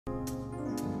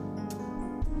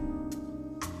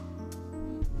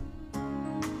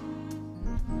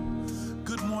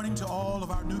morning to all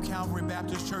of our New Calvary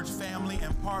Baptist Church family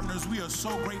and partners. We are so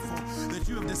grateful that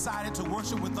you have decided to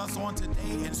worship with us on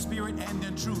today in spirit and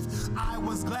in truth. I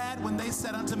was glad when they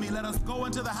said unto me, let us go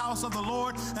into the house of the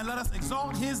Lord and let us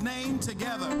exalt his name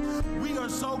together. We are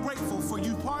so grateful for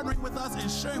you partnering with us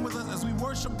and sharing with us as we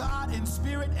worship God in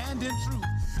spirit and in truth.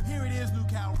 Here it is, New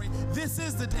Calvary. This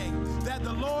is the day that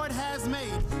the Lord has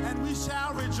made, and we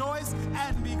shall rejoice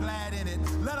and be glad in it.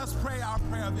 Let us pray our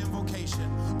prayer of invocation.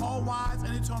 All-wise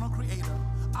and eternal Creator,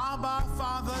 Abba,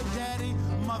 Father, Daddy,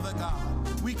 Mother God,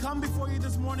 we come before you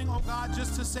this morning, oh God,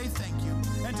 just to say thank you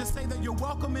and to say that you're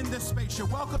welcome in this space. You're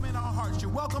welcome in our hearts.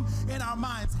 You're welcome in our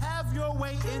minds. Have your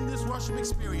way in this worship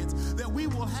experience, that we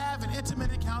will have an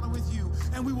intimate encounter with you,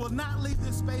 and we will not leave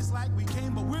this space like we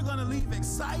came, but we're going to leave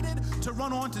excited to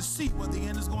run on to see what the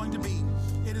end is going to be.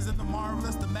 It is in the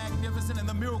marvelous, the magnificent, and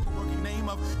the miracle-working name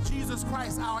of Jesus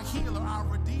Christ, our healer, our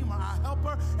redeemer, our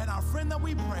helper, and our friend that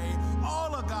we pray.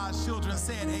 All of God's children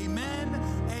said amen,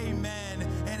 amen,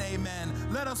 and amen.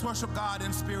 Let us worship God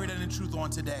in spirit and in truth on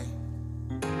today.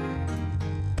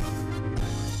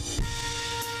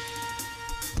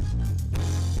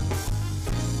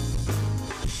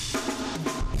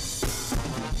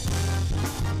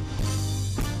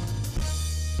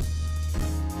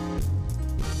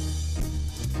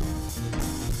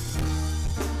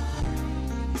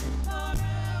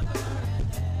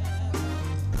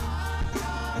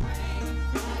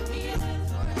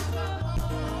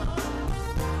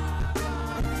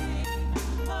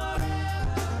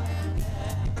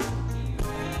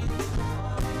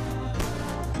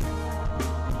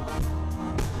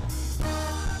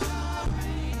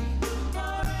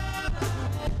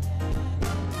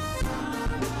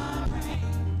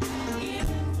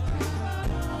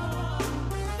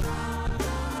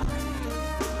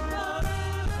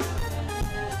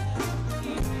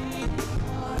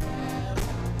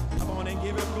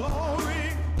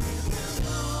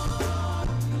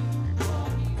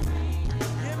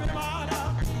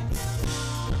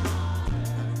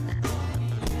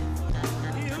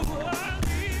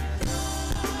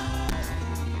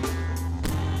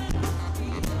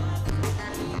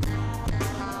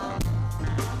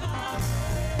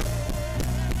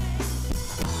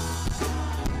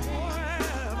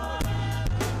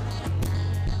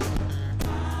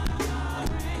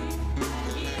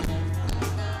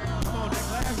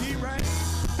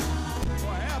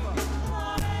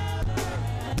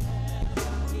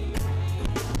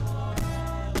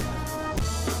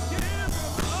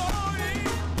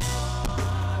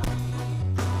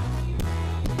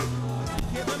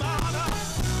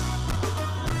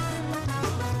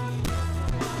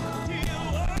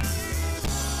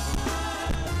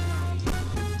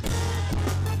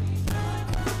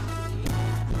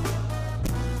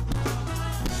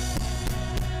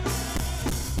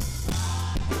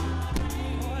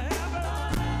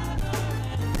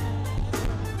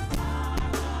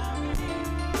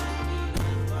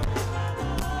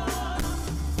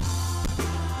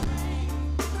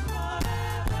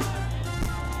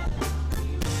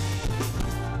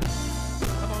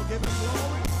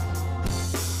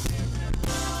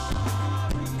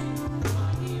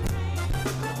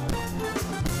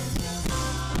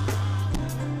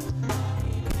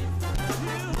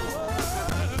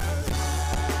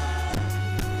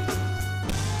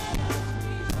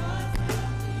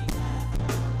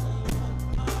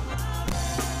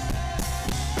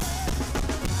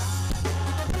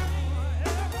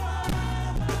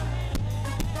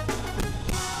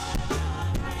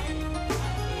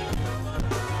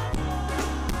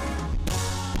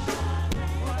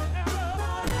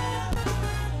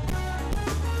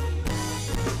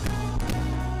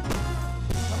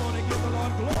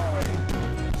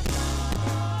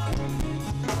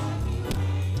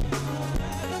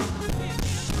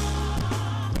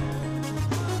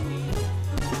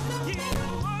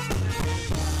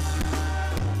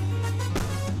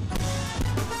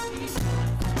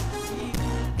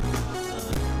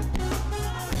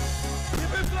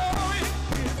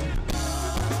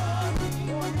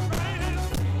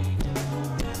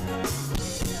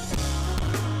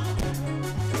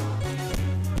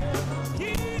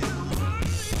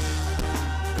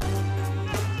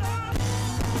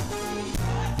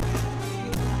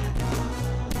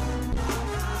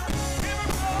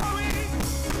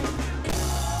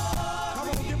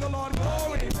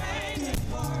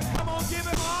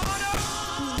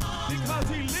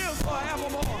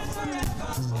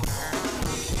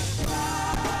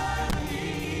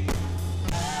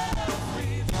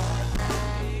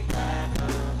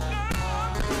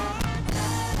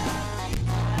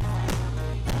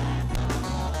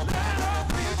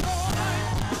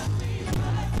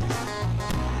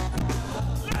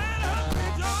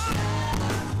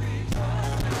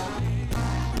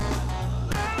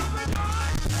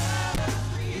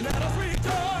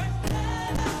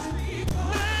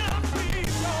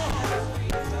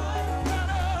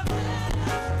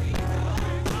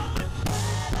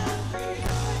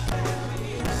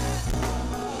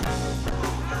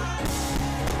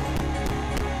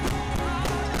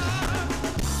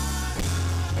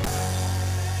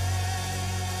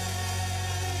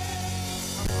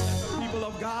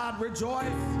 God rejoice?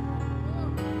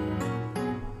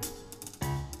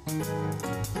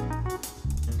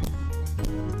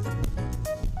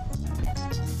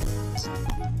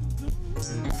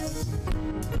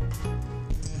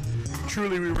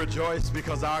 Truly we rejoice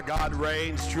because our God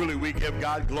reigns. Truly we give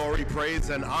God glory, praise,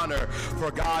 and honor,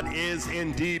 for God is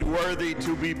indeed worthy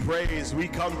to be praised. We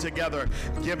come together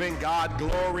giving God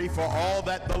glory for all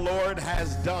that the Lord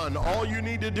has done. All you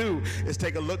need to do is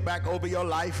take a look back over your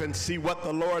life and see what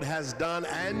the Lord has done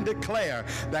and declare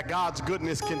that God's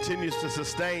goodness continues to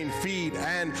sustain, feed,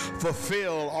 and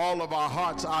fulfill all of our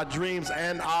hearts, our dreams,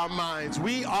 and our minds.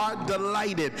 We are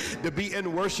delighted to be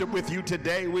in worship with you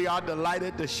today. We are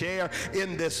delighted to share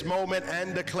in this moment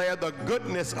and declare the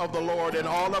goodness of the Lord in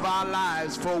all of our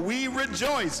lives, for we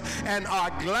rejoice and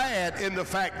are glad in the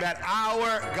fact that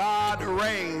our God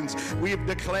reigns. We've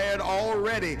declared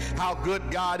already how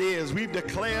good God is. We've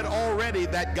declared already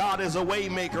that God is a way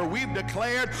maker. We've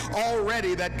declared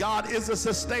already that God is a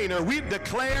sustainer. We've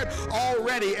declared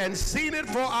already and seen it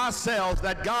for ourselves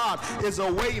that God is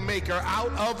a way maker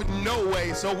out of no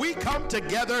way. So we come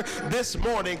together this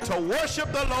morning to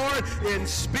worship the Lord in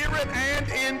spirit and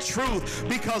in truth,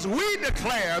 because we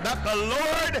declare that the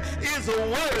Lord is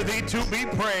worthy to be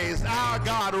praised. Our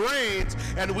God reigns,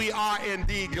 and we are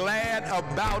indeed glad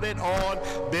about it on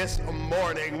this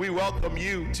morning. We welcome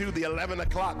you to the 11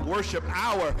 o'clock worship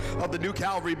hour of the New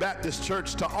Calvary Baptist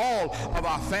Church. To all of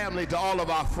our family, to all of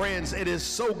our friends, it is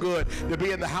so good to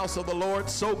be in the house of the Lord,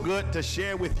 so good to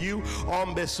share with you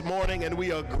on this morning, and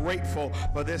we are grateful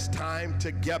for this time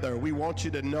together. We want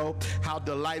you to know how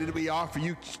delighted we are for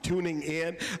you tuning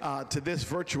in to this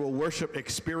virtual worship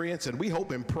experience, and we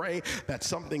hope and pray that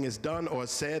something is done or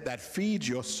said that feeds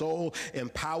your soul,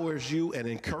 empowers you, and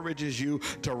encourages you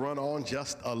to run on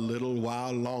just a little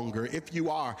while longer. If you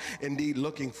are indeed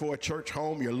looking for a church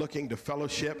home, you're looking to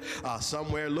fellowship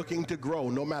somewhere, looking to grow,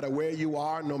 no matter where you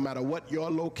are, no matter what your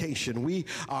location, we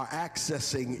are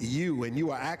accessing you, and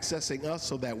you are accessing us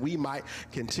so that we might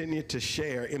continue to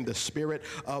share in the spirit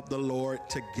of the Lord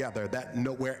together. That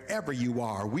wherever you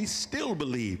are, we still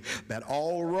believe that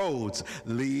all roads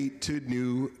lead to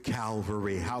New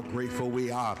Calvary. How grateful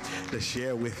we are to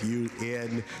share with you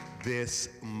in this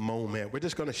moment. We're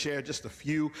just going to share just a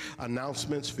few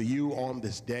announcements for you on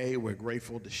this day. We're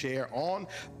grateful to share on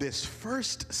this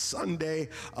first Sunday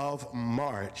of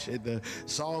March. The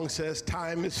song says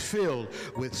time is filled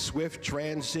with swift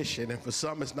transition, and for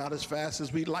some it's not as fast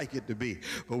as we'd like it to be,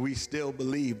 but we still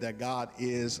believe that God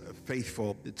is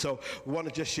faithful. And so we want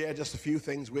to just share just a few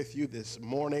things with you this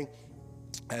morning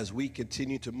as we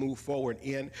continue to move forward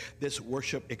in this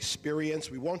worship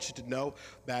experience. We want you to know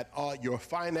that your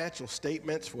financial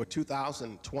statements for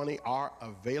 2020 are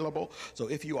available. So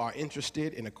if you are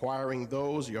interested in acquiring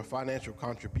those, your financial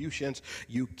contributions,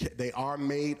 they are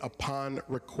made upon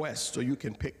request. So you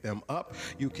can pick them up.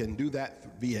 You can do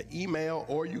that via email,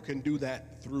 or you can do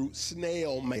that through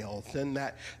snail mail. Send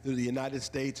that through the United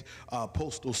States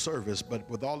Postal Service. But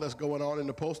with all that's going on in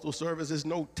the Postal Service, there's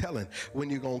no telling when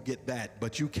you're going to get that.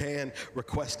 But you can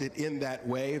request it in that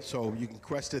way. So you can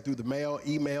request it through the mail,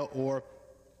 email, or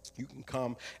you can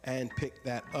come and pick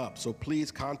that up. So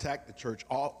please contact the church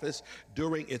office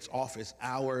during its office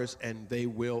hours, and they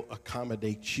will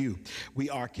accommodate you. We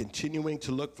are continuing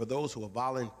to look for those who are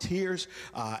volunteers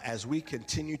as we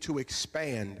continue to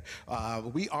expand.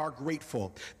 We are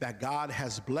grateful that God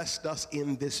has blessed us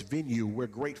in this venue. We're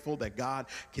grateful that God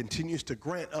continues to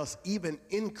grant us even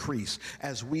increase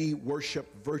as we worship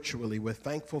virtually. We're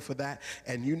thankful for that,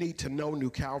 and you need to know,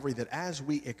 New Calvary, that as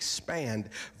we expand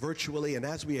virtually and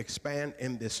as we expand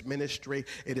in this ministry,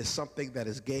 it is something that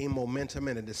has gained momentum,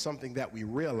 and it is something that we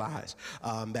realize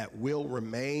that will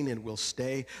remain and will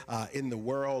stay in the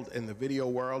world, in the video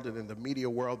world, and in the media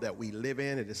world that we live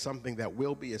in. It is something that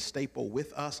will be a staple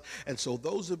with us. And so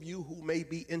those of you who may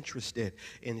be interested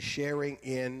in sharing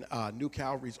in New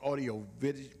Calvary's audio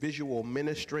visual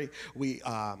ministry, we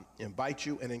invite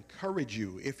you and encourage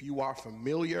you, if you are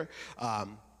familiar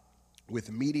with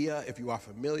media, if you are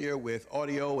familiar with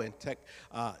audio and tech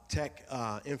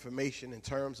information in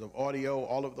terms of audio,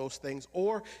 all of those things,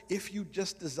 or if you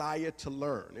just desire to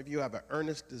learn, if you have an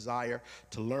earnest desire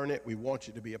to learn it, we want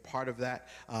you to be a part of that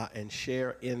and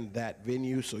share in that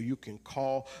venue. So you can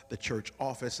call the church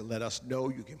office and let us know.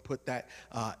 You can put that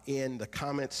in the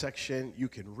comment section. You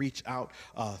can reach out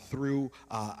through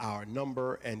our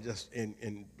number and just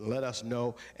and let us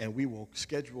know, and we will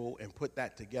schedule and put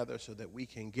that together so that we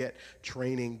can get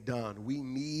training done. We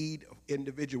need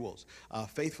individuals,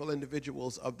 faithful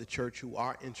individuals of the church who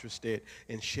are interested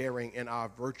in sharing in our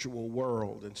virtual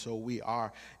world. And so we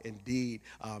are indeed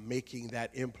making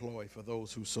that employ for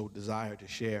those who so desire to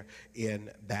share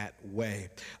in that way.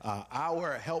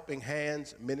 Our Helping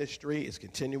Hands ministry is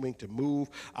continuing to move.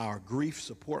 Our grief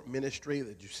support ministry,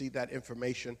 that you see that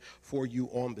information for you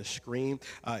on the screen,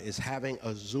 is having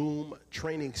a Zoom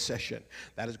training session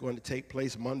that is going to take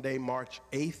place Monday, March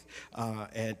 8th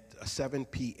at 7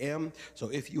 p.m. So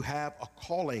if you have a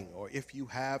calling or if you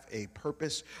have a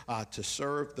purpose to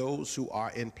serve those who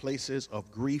are in places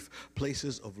of grief,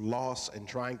 places of loss, and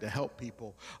trying to help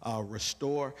people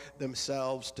restore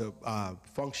themselves to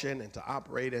function and to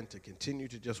operate and to continue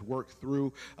to just work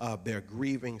through their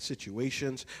grieving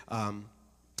situations,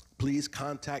 please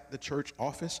contact the church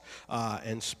office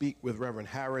and speak with Reverend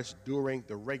Harris during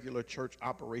the regular church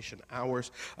operation hours.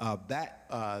 That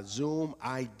Zoom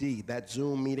ID, that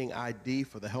Zoom meeting ID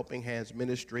for the Helping Hands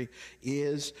Ministry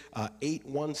is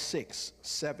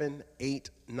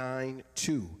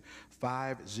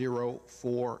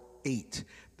 816-7892-5048.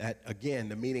 That, again,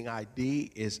 the meeting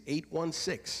ID is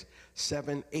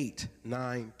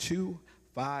 816-7892-5048.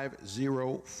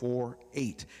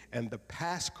 5048, and the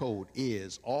passcode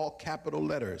is all capital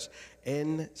letters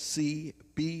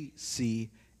NCBCHELP.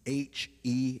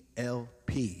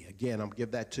 Again, I'm gonna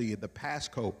give that to you. The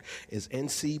passcode is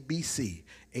NCBCHELP.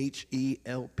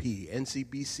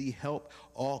 NCBC help,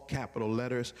 all capital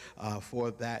letters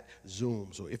for that Zoom.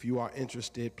 So if you are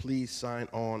interested, please sign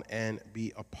on and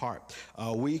be a part.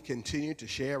 We continue to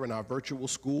share in our virtual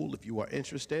school. If you are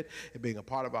interested in being a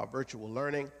part of our virtual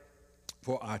learning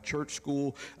for our church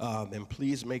school, then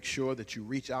please make sure that you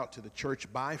reach out to the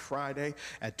church by Friday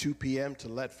at 2 p.m. to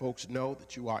let folks know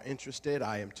that you are interested.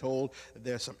 I am told that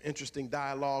there's some interesting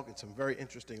dialogue and some very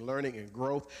interesting learning and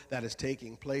growth that is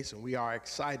taking place, and we are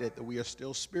excited that we are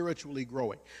still spiritually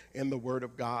growing in the Word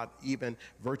of God, even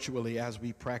virtually as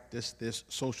we practice this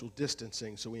social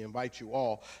distancing. So we invite you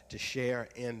all to share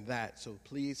in that. So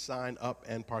please sign up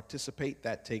and participate.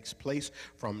 That takes place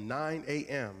from 9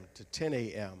 a.m. to 10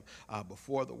 a.m.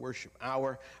 Before the worship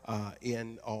hour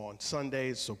on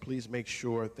Sundays, so please make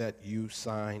sure that you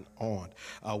sign on.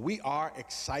 We are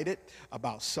excited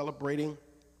about celebrating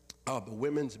the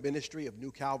women's ministry of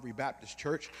New Calvary Baptist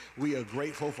Church. We are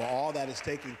grateful for all that is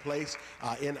taking place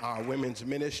in our women's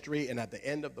ministry, and at the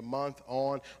end of the month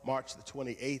on March the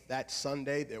 28th, that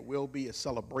Sunday, there will be a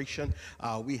celebration.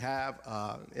 We have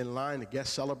in line a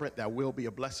guest celebrant that will be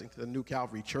a blessing to the New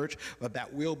Calvary Church, but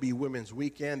that will be Women's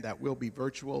Weekend, that will be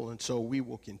virtual, and so we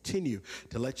will continue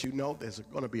to let you know there's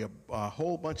going to be a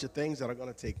whole bunch of things that are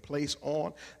going to take place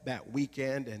on that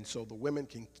weekend, and so the women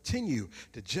can continue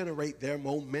to generate their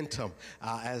momentum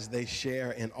as they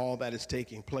share in all that is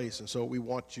taking place. And so we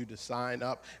want you to sign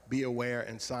up, be aware,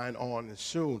 and sign on as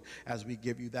soon as we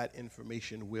give you that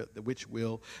information, which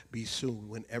will be soon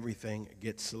when everything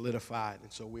gets solidified.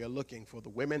 And so we are looking for the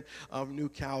women of New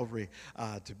Calvary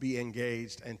to be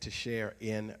engaged and to share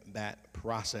in that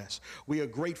process. We are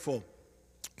grateful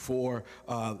for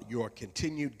your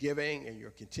continued giving and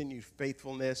your continued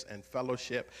faithfulness and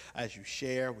fellowship as you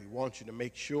share. We want you to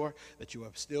make sure that you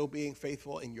are still being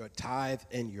faithful in your tithe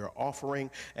and your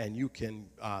offering, and you can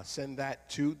send that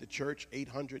to the church,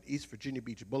 800 East Virginia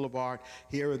Beach Boulevard,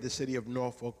 here in the city of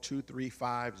Norfolk,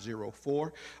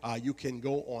 23504. You can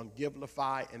go on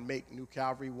Givelify and make New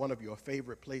Calvary one of your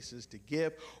favorite places to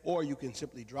give, or you can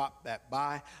simply drop that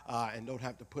by and don't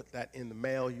have to put that in the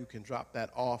mail. You can drop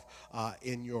that off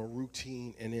in your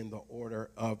routine and in the order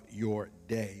of your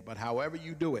day. But however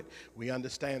you do it, we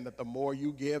understand that the more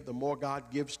you give, the more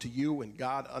God gives to you, and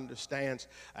God understands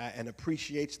and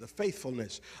appreciates the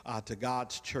faithfulness to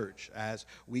God's church as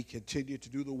we continue to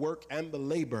do the work and the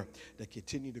labor to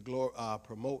continue to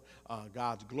promote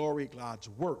God's glory, God's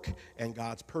work, and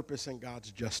God's purpose and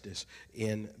God's justice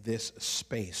in this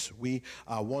space. We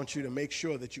want you to make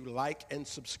sure that you like and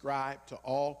subscribe to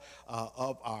all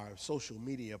of our social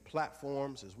media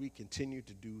platforms as we continue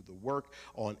to do the work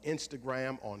on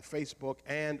Instagram, on Facebook,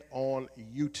 and on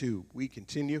YouTube. We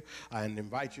continue and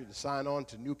invite you to sign on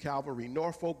to New Calvary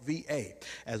Norfolk, VA,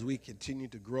 as we continue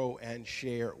to grow and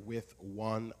share with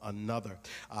one another.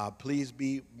 Please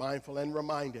be mindful and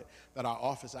reminded that our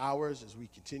office hours, as we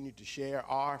continue to share,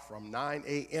 are from 9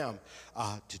 a.m.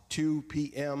 to 2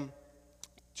 p.m.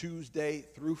 Tuesday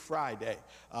through Friday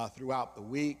throughout the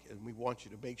week, and we want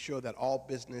you to make sure that all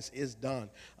business is done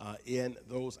in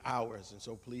those hours, and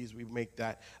so please, we make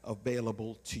that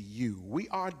available to you. We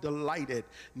are delighted,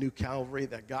 New Calvary,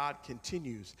 that God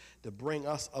continues to bring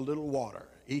us a little water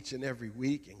each and every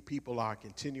week, and people are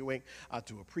continuing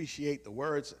to appreciate the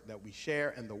words that we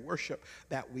share and the worship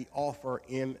that we offer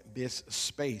in this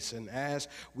space. And as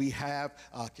we have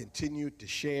continued to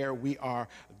share, we are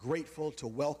grateful to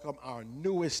welcome our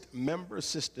newest member,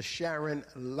 Sister Sharon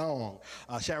Lang,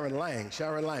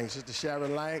 Sister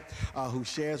Sharon Lang, who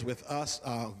shares with us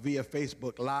via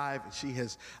Facebook Live. She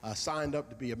has signed up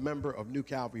to be a member of New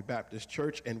Calvary Baptist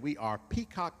Church, and we are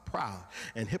peacock proud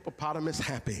and hippopotamus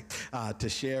happy to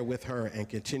share with her and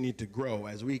continue to grow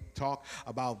as we talk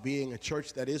about being a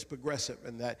church that is progressive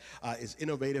and that is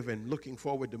innovative and looking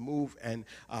forward to move and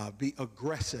be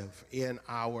aggressive in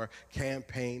our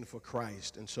campaign for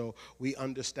Christ. And so we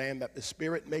understand that the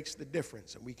Spirit makes the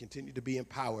difference, and we continue to be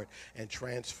empowered and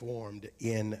transformed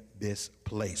in this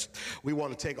place. We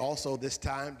want to take also this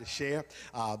time to share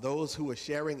those who are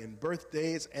sharing in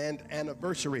birthdays and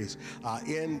anniversaries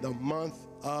in the month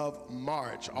of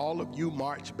March. All of you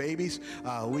March babies,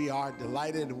 we are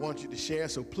delighted and want you to share.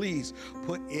 So please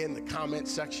put in the comment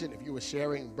section if you were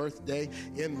sharing birthday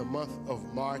in the month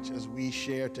of March as we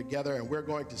share together. And we're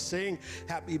going to sing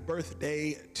happy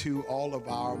birthday to all of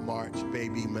our March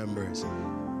baby members.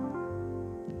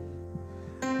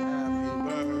 Happy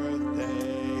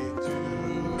birthday to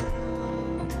you.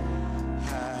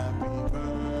 Happy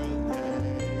birthday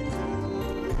to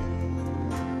you.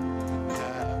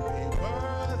 Happy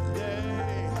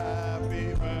birthday,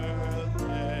 happy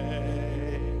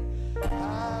birthday.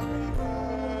 Happy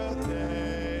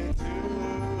birthday to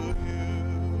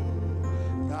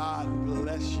you. God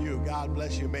bless you. God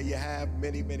bless you. May you have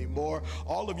many, many more.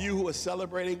 All of you who are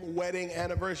celebrating wedding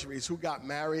anniversaries, who got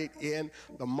married in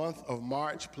the month of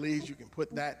March, please, you can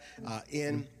put that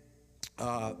in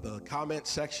the comment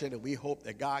section, and we hope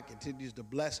that God continues to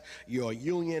bless your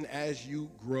union as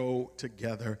you grow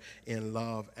together in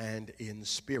love and in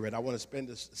spirit. I want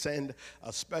to send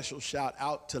a special shout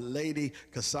out to Lady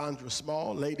Cassandra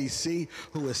Small, Lady C,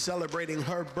 who is celebrating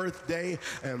her birthday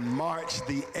on March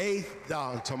the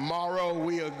 8th. Tomorrow,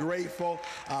 we are grateful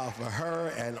for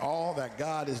her and all that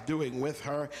God is doing with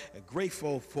her, and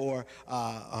grateful for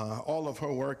all of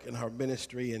her work in her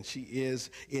ministry, and she is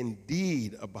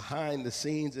indeed a behind the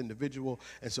scenes individual,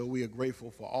 and so we are grateful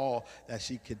for all that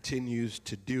she continues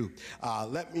to do.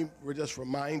 Let me just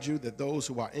remind you that those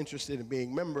who are interested in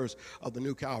being members of the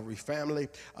New Calvary family,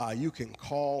 you can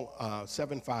call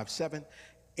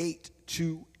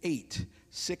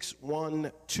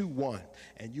 757-828-6121,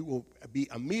 and you will be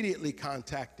immediately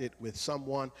contacted with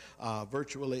someone,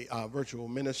 virtual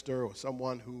minister or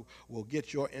someone who will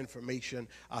get your information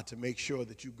to make sure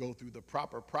that you go through the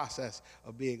proper process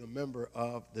of being a member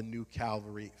of the New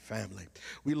Calvary family.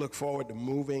 We look forward to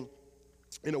moving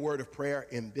in a word of prayer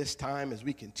in this time as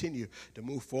we continue to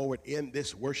move forward in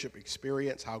this worship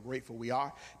experience. How grateful we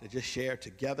are to just share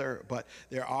together. But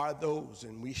there are those,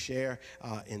 and we share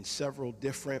in several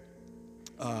different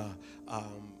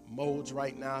modes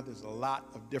right now. There's a lot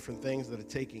of different things that are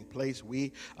taking place.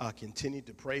 We continue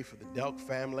to pray for the Delk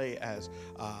family as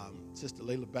Sister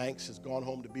Layla Banks has gone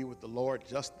home to be with the Lord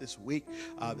just this week.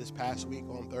 This past week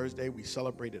on Thursday, we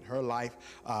celebrated her life.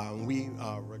 We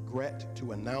regret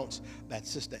to announce that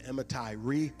Sister Emma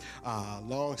Tyree,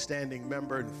 long-standing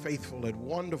member and faithful and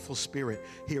wonderful spirit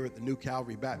here at the New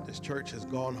Calvary Baptist Church, has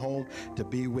gone home to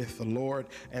be with the Lord.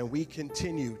 And we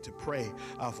continue to pray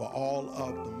for all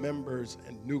of the members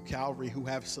in New Calvary who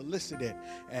have solicited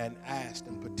and asked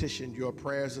and petitioned your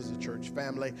prayers as a church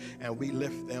family, and we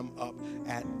lift them up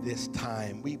at this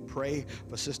time. We pray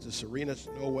for Sister Serena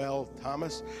Noel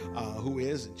Thomas, who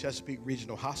is in Chesapeake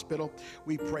Regional Hospital.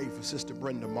 We pray for Sister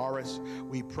Brenda Morris.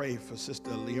 We pray for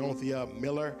Sister Leonthea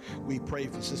Miller. We pray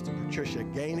for Sister Patricia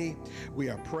Gainey. We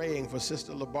are praying for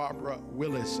Sister LaBarbara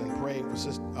Willis and praying for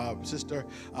Sister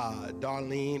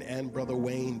Darlene and Brother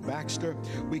Wayne Baxter.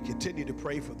 We continue to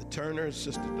pray for the Turners,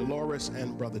 Sister Dolores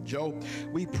and Brother Joe.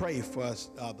 We pray for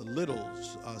the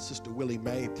Littles, Sister Willie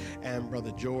Mae and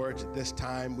Brother George. At this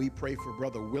time, we pray for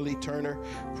Brother Willie Turner,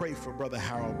 pray for Brother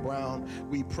Harold Brown.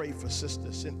 We pray for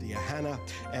Sister Cynthia Hanna,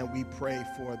 and we pray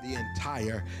for the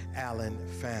entire Allen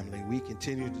family. We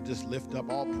continue to just lift up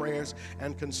all prayers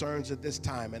and concerns at this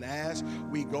time. And as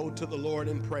we go to the Lord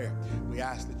in prayer, we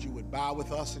ask that you would bow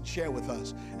with us and share with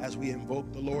us as we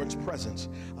invoke the Lord's presence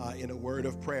in a word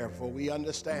of prayer. For we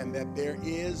understand that there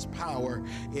is power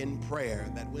in prayer,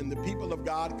 that when the people of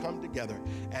God come together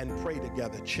and pray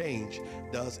together, change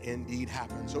does indeed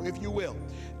happen. So if you will,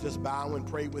 just bow and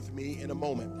pray with me in a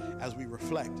moment as we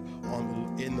reflect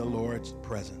in the Lord's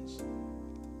presence.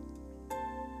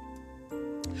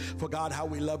 For God, how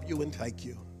we love you and thank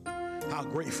you How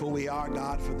grateful we are,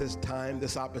 God, for this time,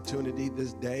 this opportunity,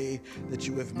 this day that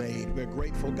you have made. We're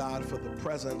grateful, God, for the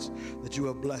presence that you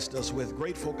have blessed us with.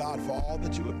 Grateful, God, for all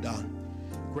that you have done.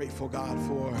 Grateful, God,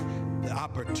 for the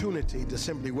opportunity to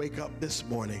simply wake up this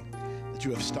morning, that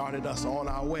you have started us on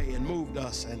our way and moved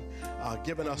us and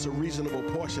given us a reasonable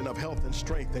portion of health and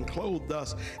strength and clothed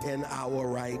us in our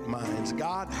right minds.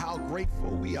 God, how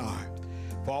grateful we are.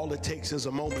 For all it takes is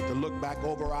a moment to look back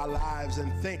over our lives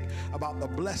and think about the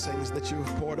blessings that you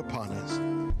have poured upon us.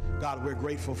 God, we're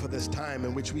grateful for this time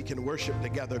in which we can worship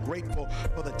together. Grateful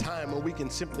for the time when we can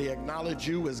simply acknowledge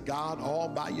you as God all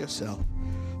by yourself.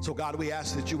 So God, we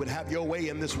ask that you would have your way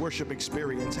in this worship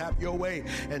experience. Have your way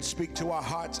and speak to our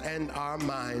hearts and our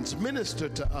minds. Minister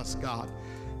to us, God,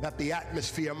 that the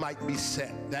atmosphere might be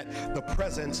set, that the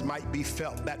presence might be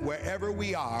felt, that wherever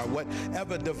we are,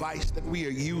 whatever device that we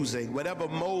are using, whatever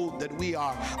mode that we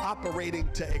are operating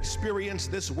to experience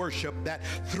this worship, that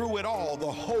through it all, the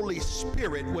Holy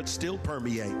Spirit would still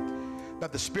permeate.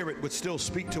 That the Spirit would still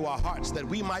speak to our hearts, that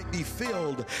we might be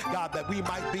filled, God, that we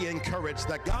might be encouraged,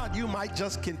 that God, you might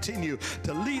just continue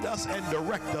to lead us and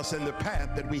direct us in the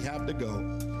path that we have to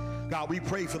go. God, we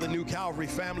pray for the New Calvary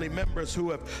family members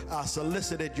who have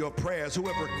solicited your prayers, who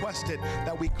have requested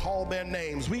that we call their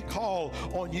names. We call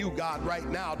on you, God, right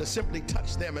now to simply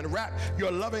touch them and wrap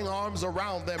your loving arms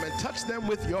around them and touch them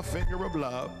with your finger of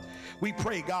love. We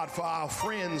pray, God, for our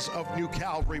friends of New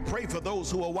Calvary. Pray for those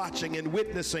who are watching and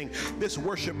witnessing this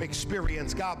worship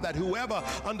experience, God, that whoever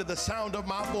under the sound of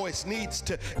my voice needs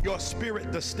your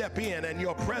Spirit to step in and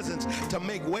your presence to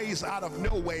make ways out of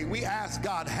no way. We ask,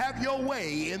 God, have your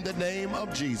way in the name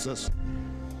of Jesus.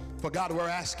 For God, we're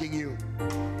asking you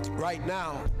right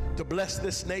now to bless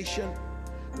this nation.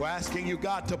 We're asking you,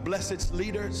 God, to bless its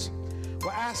leaders.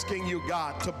 We're asking you,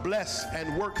 God, to bless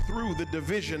and work through the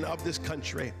division of this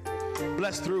country.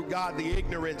 Bless through, God, the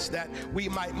ignorance, that we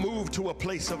might move to a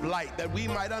place of light, that we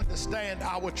might understand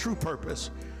our true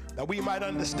purpose, that we might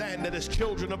understand that as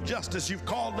children of justice, you've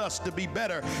called us to be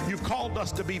better. You've called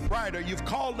us to be brighter. You've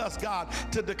called us, God,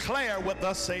 to declare what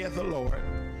thus saith the Lord.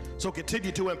 So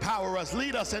continue to empower us,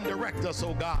 lead us, and direct us,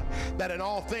 oh God, that in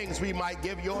all things we might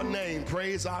give your name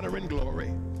praise, honor, and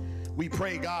glory. We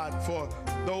pray, God, for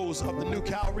those of the New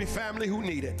Calvary family who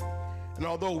need it. And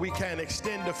although we can't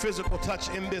extend a physical touch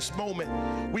in this moment,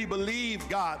 we believe,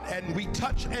 God, and we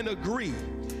touch and agree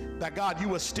that, God,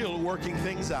 you are still working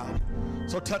things out.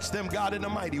 So touch them, God, in a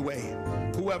mighty way.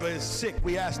 Whoever is sick,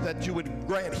 we ask that you would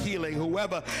grant healing.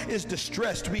 Whoever is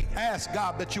distressed, we ask,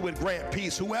 God, that you would grant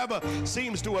peace. Whoever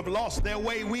seems to have lost their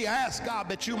way, we ask, God,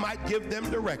 that you might give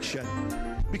them direction.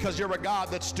 Because you're a God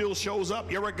that still shows up.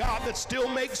 You're a God that still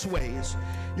makes ways.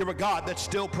 You're a God that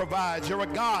still provides. You're a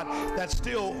God that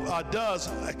still does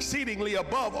exceedingly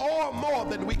above or more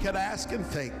than we could ask and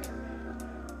think.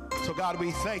 So God,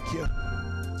 we thank you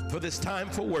for this time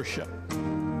for worship.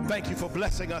 Thank you for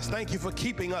blessing us. Thank you for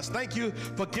keeping us. Thank you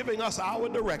for giving us our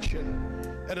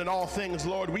direction. And in all things,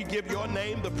 Lord, we give your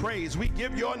name the praise. We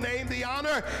give your name the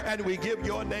honor, and we give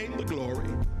your name the glory.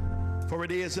 For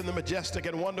it is in the majestic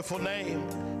and wonderful name,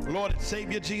 Lord and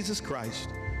Savior Jesus Christ,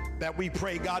 that we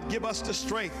pray. God, give us the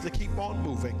strength to keep on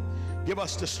moving. Give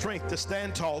us the strength to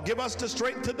stand tall. Give us the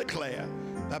strength to declare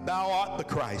that thou art the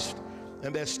Christ,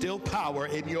 and there's still power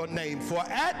in your name. For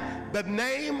at the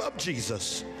name of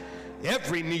Jesus,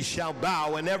 every knee shall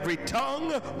bow and every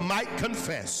tongue might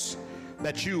confess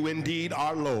that you indeed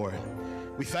are Lord.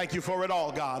 We thank you for it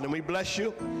all, God, and we bless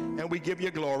you and we give you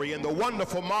glory in the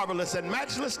wonderful, marvelous, and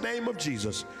matchless name of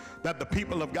Jesus, that the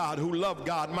people of God who love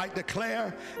God might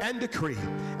declare and decree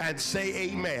and say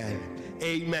amen,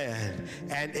 amen,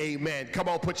 and amen. Come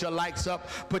on, put your likes up,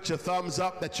 put your thumbs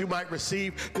up, that you might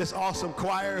receive this awesome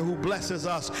choir who blesses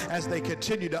us as they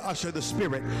continue to usher the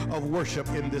spirit of worship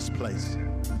in this place.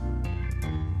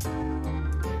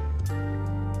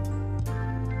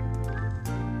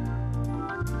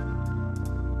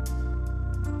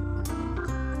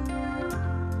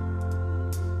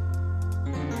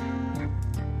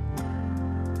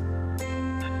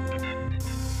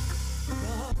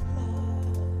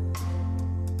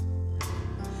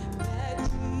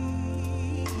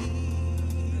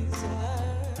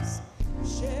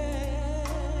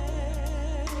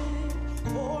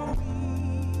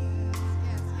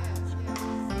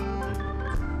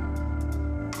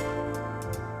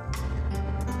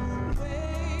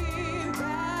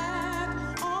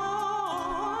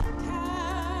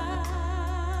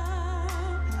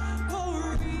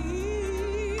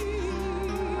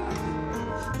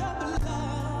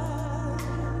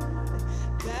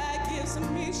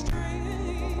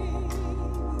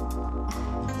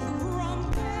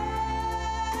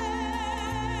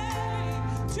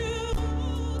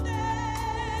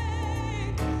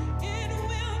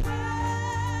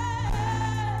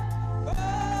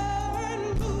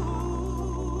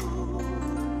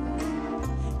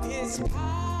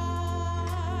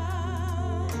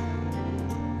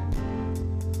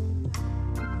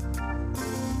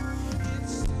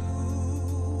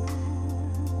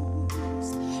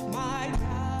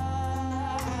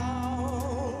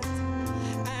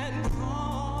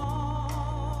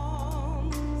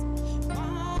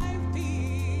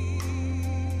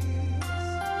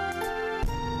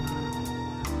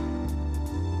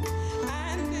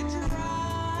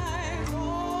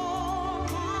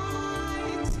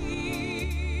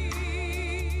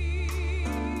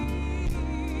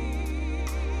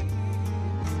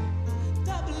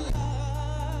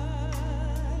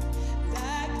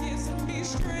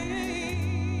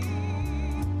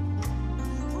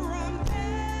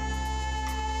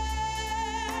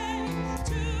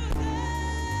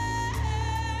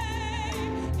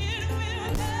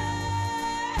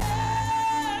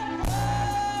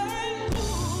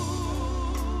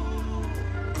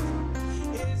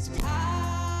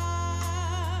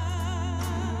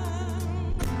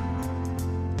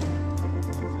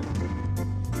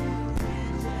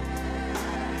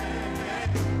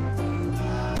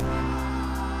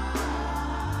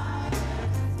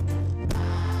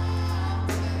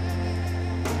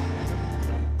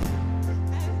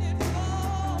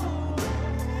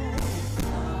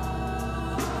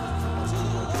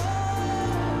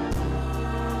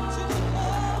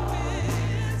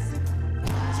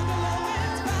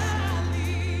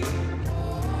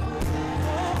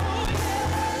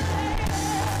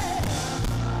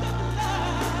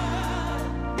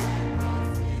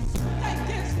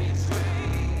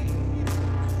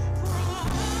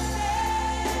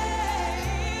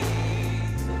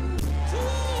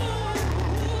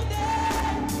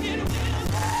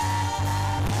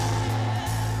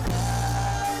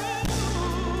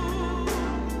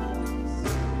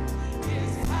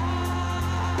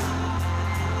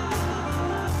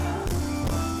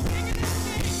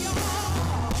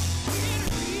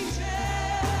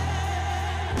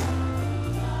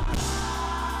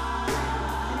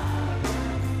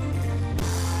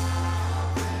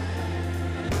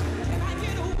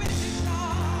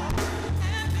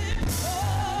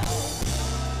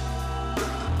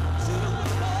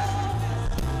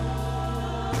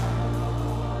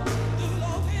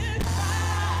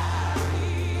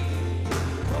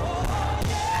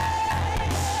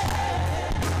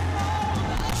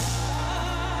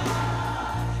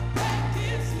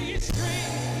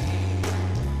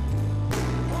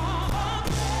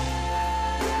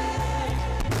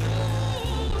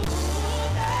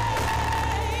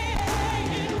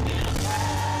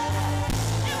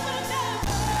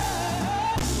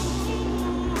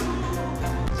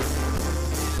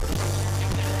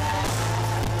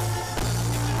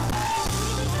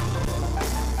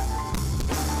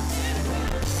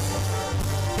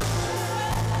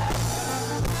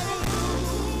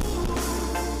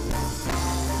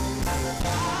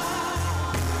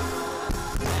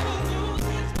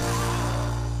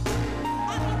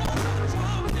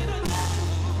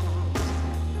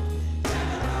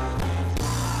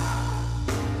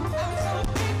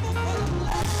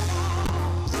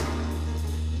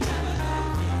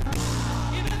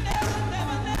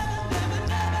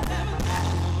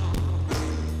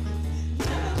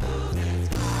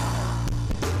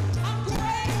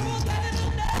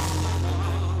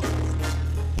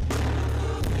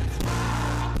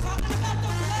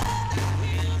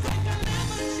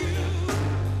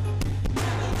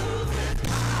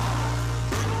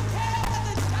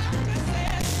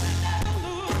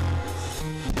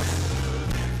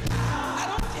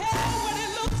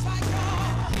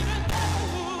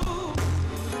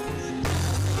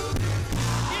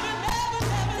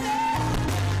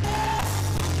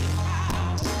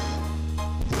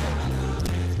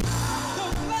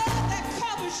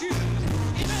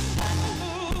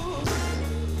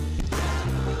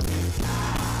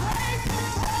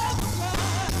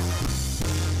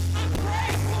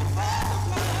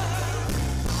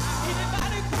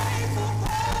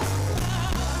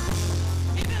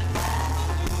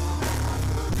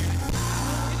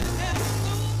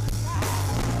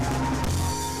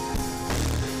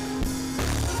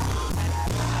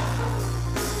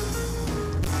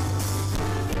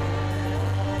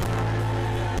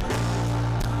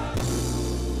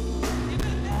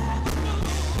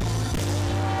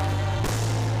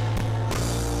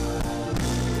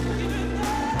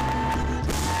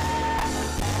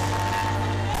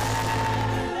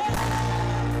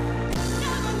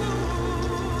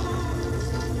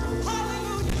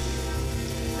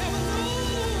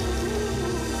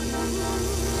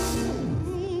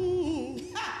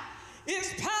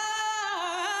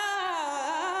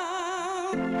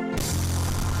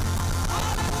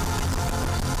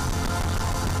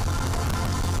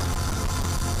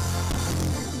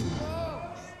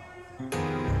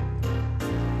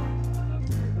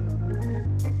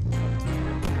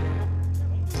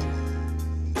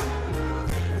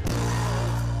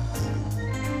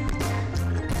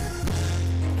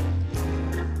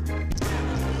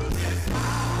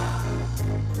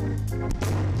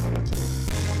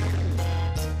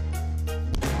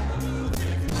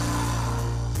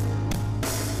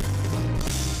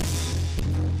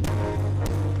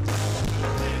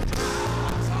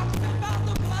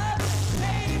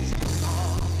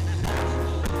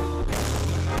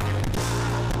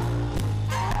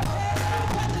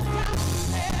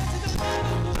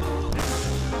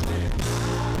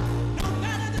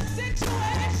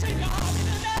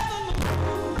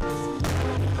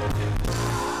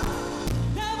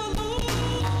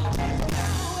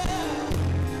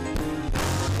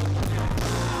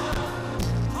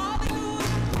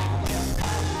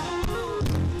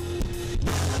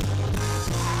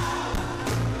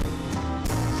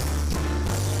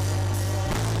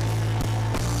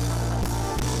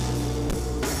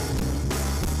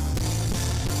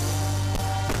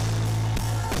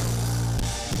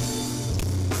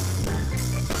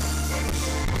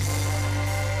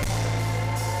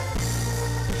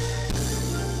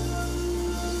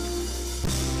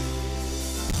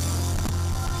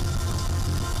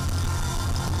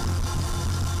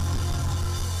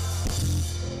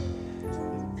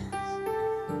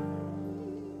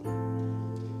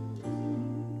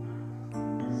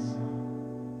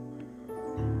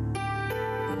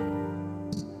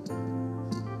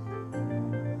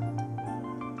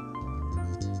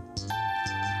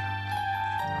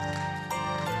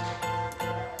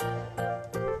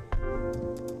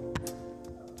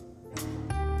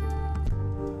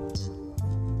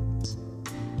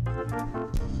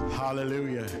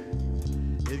 Hallelujah.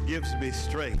 It gives me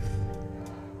strength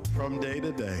from day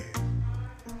to day,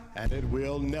 and it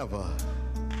will never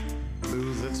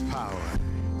lose its power.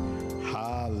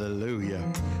 Hallelujah.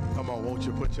 Come on, won't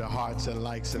you put your hearts and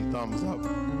likes and thumbs up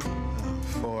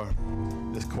for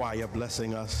this choir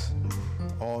blessing us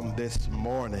on this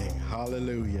morning.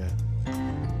 Hallelujah.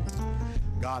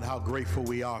 God, how grateful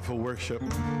we are for worship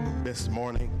this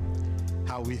morning.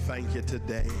 How we thank you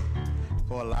today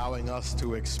for allowing us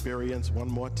to experience one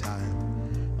more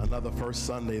time another first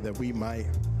Sunday that we might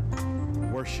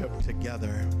worship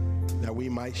together, that we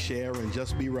might share and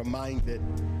just be reminded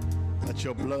that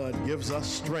your blood gives us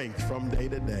strength from day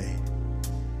to day,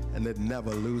 and it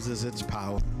never loses its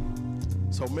power.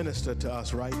 So minister to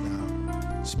us right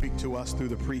now. Speak to us through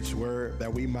the preached word,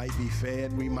 that we might be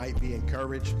fed, we might be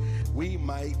encouraged, we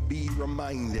might be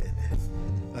reminded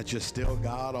that you're still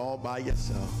God all by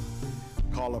yourself.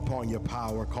 Call upon your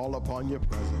power, call upon your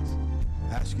presence.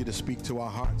 Ask you to speak to our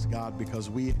hearts, God, because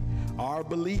we are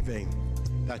believing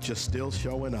that you're still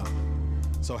showing up.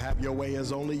 So have your way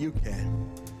as only you can.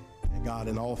 And God,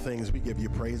 in all things, we give you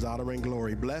praise, honor, and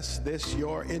glory. Bless this,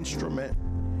 your instrument.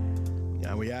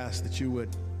 And we ask that you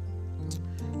would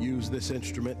use this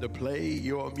instrument to play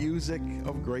your music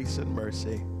of grace and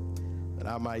mercy, that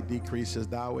I might decrease as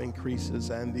thou increases,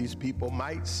 and these people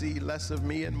might see less of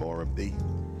me and more of thee.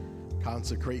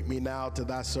 Consecrate me now to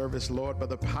thy service, Lord, by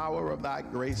the power of thy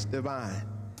grace divine.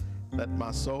 Let my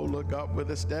soul look up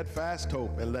with a steadfast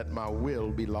hope, and let my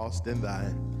will be lost in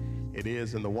thine. It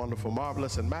is in the wonderful,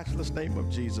 marvelous, and matchless name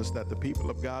of Jesus that the people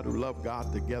of God who love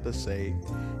God together say,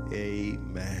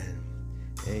 amen.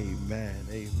 Amen.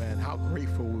 Amen. How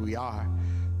grateful we are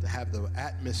to have the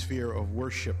atmosphere of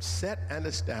worship set and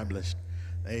established,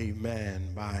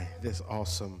 amen, by this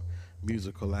awesome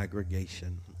musical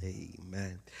aggregation.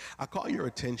 Amen. I call your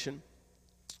attention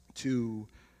to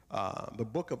the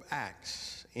book of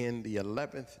Acts in the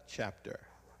 11th chapter.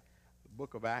 The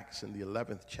book of Acts in the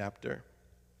 11th chapter,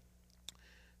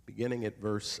 beginning at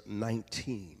verse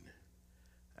 19.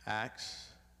 Acts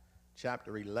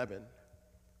chapter 11,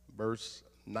 verse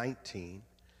 19.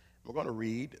 We're going to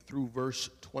read through verse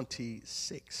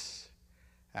 26.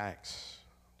 Acts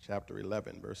chapter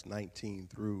 11, verse 19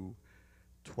 through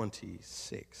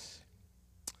 26.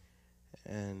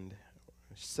 And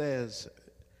it says,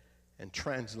 and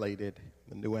translated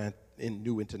in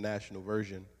New International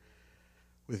Version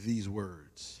with these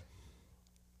words.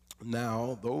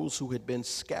 Now, those who had been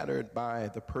scattered by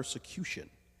the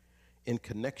persecution in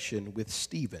connection with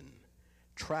Stephen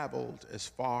traveled as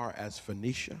far as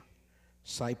Phoenicia,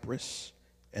 Cyprus,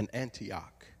 and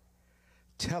Antioch,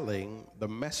 telling the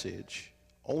message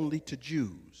only to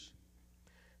Jews.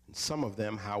 And some of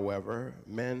them, however,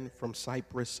 men from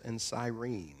Cyprus and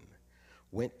Cyrene,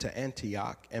 went to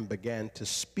Antioch and began to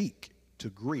speak to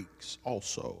Greeks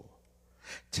also,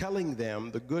 telling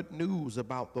them the good news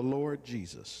about the Lord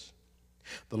Jesus.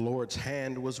 The Lord's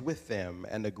hand was with them,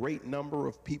 and a great number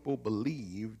of people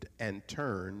believed and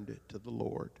turned to the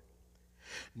Lord.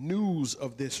 News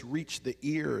of this reached the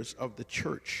ears of the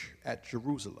church at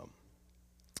Jerusalem,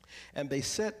 and they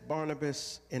set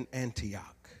Barnabas in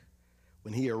Antioch.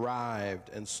 When he arrived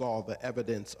and saw the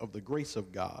evidence of the grace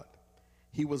of God,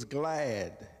 he was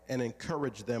glad and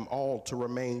encouraged them all to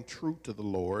remain true to the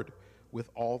Lord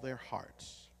with all their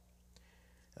hearts.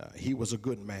 He was a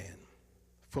good man,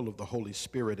 full of the Holy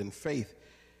Spirit and faith,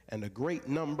 and a great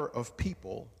number of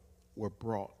people were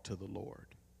brought to the Lord.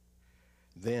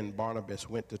 Then Barnabas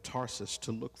went to Tarsus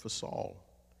to look for Saul,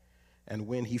 and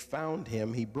when he found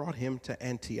him, he brought him to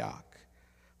Antioch.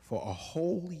 For a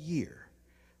whole year,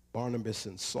 Barnabas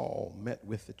and Saul met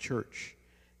with the church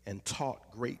and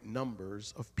taught great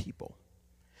numbers of people.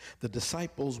 The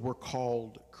disciples were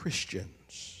called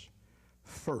Christians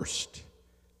first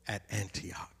at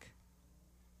Antioch.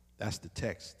 That's the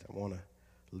text I want to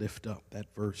lift up, that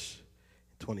verse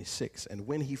 26. And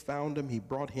when he found him, he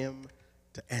brought him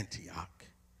to Antioch.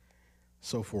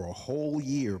 So for a whole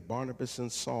year, Barnabas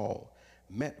and Saul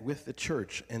met with the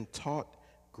church and taught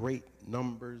great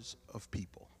numbers of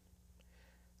people.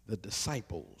 The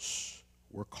disciples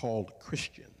were called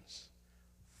Christians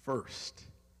first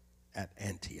at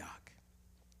Antioch.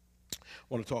 I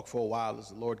want to talk for a while as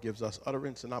the Lord gives us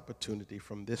utterance and opportunity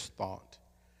from this thought.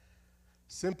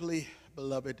 Simply,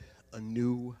 beloved, a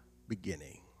new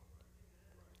beginning.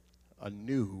 A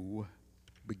new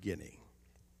beginning.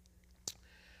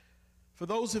 For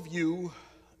those of you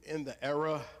in the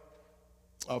era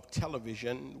of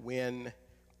television when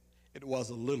it was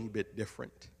a little bit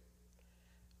different,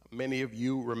 many of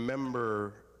you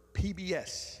remember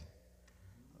PBS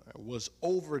was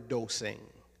overdosing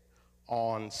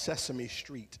on Sesame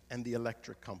Street and the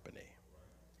Electric Company.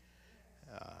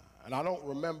 And I don't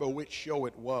remember which show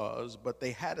it was, but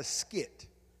they had a skit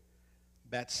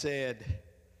that said,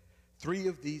 3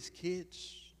 of these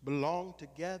kids belong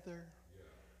together.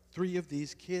 3 of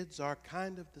these kids are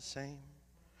kind of the same.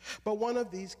 But one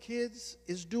of these kids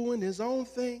is doing his own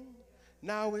thing.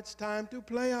 Now it's time to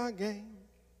play our game.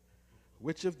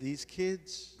 Which of these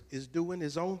kids is doing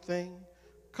his own thing?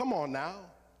 Come on now.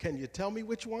 Can you tell me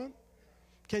which one?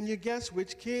 Can you guess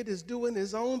which kid is doing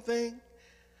his own thing?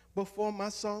 Before my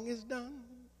song is done.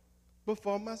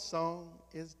 Before my song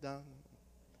is done.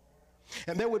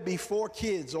 And there would be 4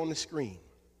 kids on the screen.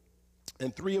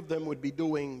 And 3 of them would be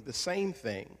doing the same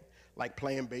thing, like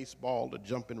playing baseball or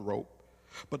jumping rope.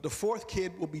 But the 4th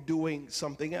kid will be doing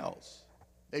something else.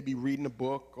 Maybe reading a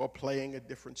book or playing a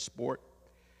different sport.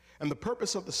 And the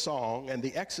purpose of the song and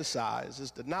the exercise is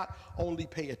to not only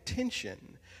pay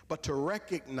attention, but to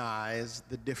recognize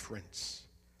the difference.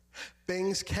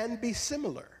 Things can be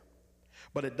similar,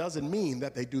 but it doesn't mean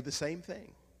that they do the same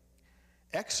thing.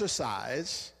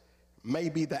 Exercise may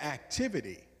be the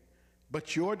activity,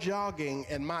 but your jogging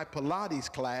and my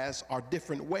Pilates class are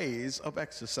different ways of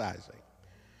exercising.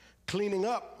 Cleaning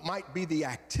up might be the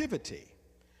activity,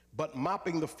 but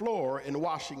mopping the floor and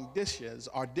washing dishes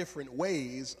are different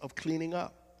ways of cleaning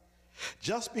up.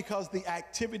 Just because the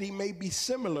activity may be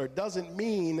similar doesn't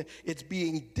mean it's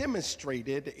being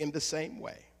demonstrated in the same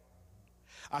way.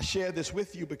 I share this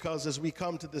with you because as we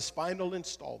come to this final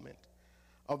installment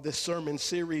of this sermon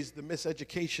series, The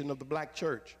Miseducation of the Black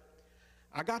Church,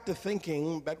 I got to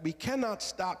thinking that we cannot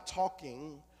stop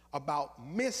talking about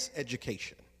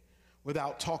miseducation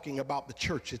without talking about the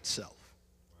church itself.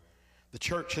 The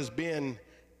church is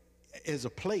a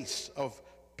place of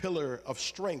pillar of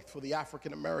strength for the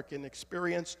African American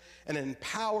experience, an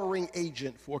empowering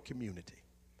agent for community.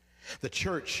 The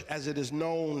church, as it is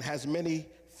known, has many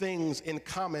things in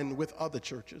common with other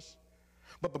churches,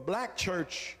 but the black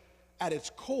church at its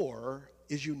core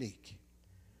is unique.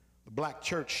 The black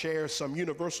church shares some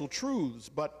universal truths,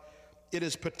 but it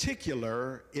is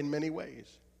particular in many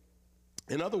ways.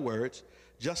 In other words,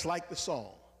 just like the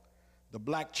song, the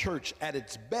black church at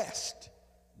its best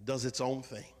does its own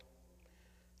thing.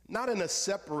 Not in a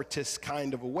separatist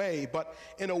kind of a way, but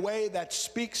in a way that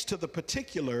speaks to the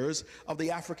particulars of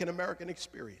the African American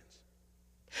experience.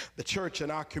 The church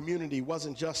in our community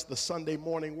wasn't just the Sunday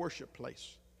morning worship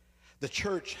place. The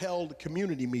church held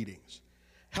community meetings,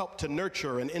 helped to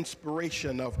nurture an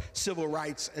inspiration of civil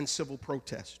rights and civil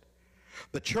protest.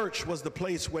 The church was the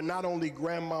place where not only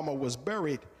grandmama was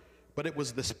buried, but it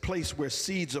was this place where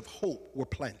seeds of hope were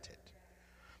planted.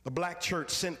 The black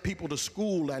church sent people to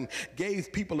school and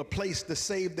gave people a place to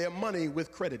save their money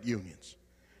with credit unions.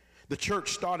 The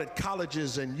church started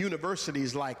colleges and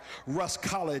universities like Russ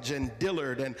College and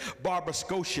Dillard and Barbara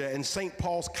Scotia and St.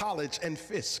 Paul's College and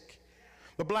Fisk.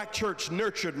 The black church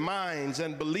nurtured minds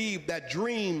and believed that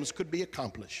dreams could be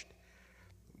accomplished.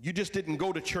 You just didn't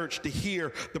go to church to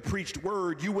hear the preached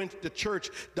word. You went to church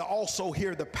to also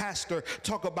hear the pastor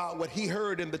talk about what he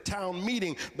heard in the town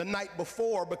meeting the night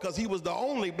before, because he was the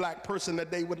only black person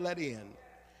that they would let in.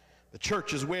 The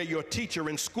church is where your teacher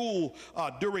in school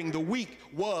during the week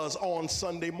was on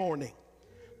Sunday morning.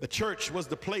 The church was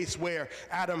the place where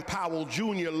Adam Powell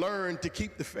Jr. learned to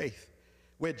keep the faith,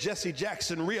 where Jesse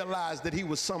Jackson realized that he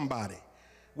was somebody,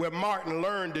 where Martin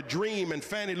learned to dream and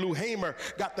Fannie Lou Hamer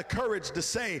got the courage to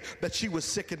say that she was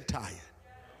sick and tired.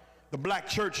 The black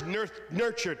church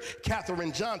nurtured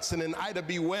Katherine Johnson and Ida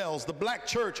B. Wells. The black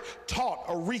church taught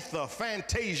Aretha,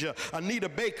 Fantasia, Anita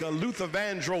Baker, Luther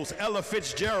Vandross, Ella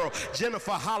Fitzgerald,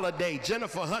 Jennifer Holliday,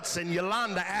 Jennifer Hudson,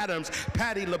 Yolanda Adams,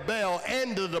 Patti LaBelle,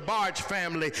 and the DeBarge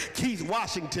family, Keith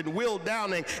Washington, Will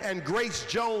Downing, and Grace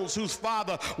Jones, whose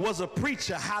father was a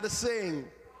preacher, how to sing.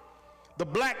 The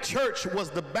black church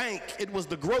was the bank, it was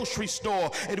the grocery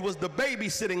store, it was the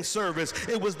babysitting service,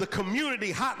 it was the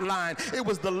community hotline, it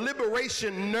was the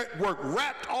liberation network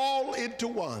wrapped all into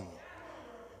one.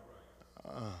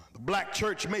 The black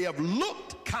church may have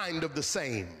looked kind of the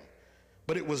same,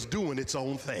 but it was doing its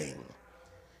own thing.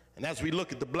 And as we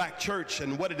look at the black church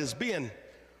and what it has been,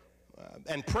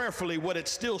 and prayerfully what it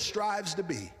still strives to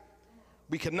be,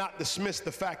 we cannot dismiss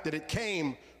the fact that it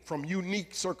came from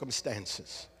unique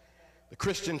circumstances. The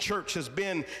Christian church has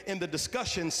been in the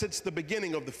discussion since the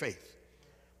beginning of the faith.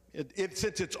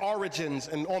 Since its origins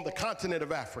and on the continent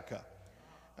of Africa.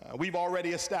 We've already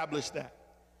established that.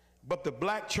 But the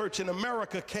black church in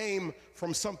America came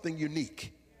from something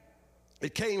unique.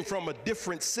 It came from a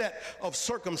different set of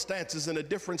circumstances and a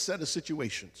different set of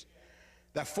situations.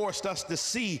 that forced us to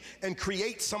see and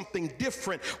create something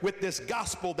different with this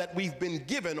gospel that we've been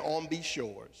given on these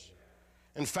shores.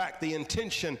 In fact, the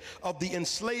intention of the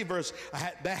enslavers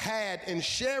that had in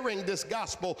sharing this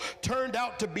gospel turned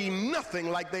out to be nothing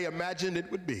like they imagined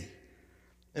it would be.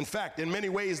 In fact, in many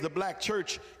ways, the black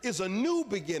church is a new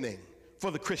beginning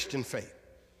for the Christian faith.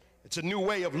 It's a new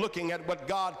way of looking at what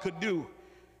God could do.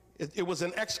 It was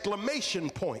an exclamation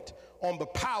point on the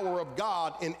power of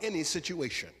God in any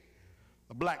situation.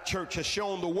 The black church has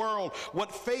shown the world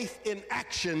what faith in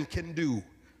action can do.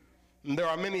 And there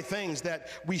are many things that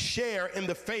we share in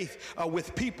the faith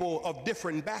with people of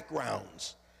different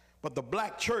backgrounds. But the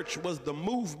black church was the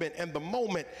movement and the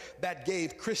moment that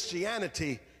gave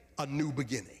Christianity a new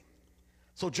beginning.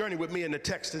 So journey with me in the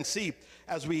text and see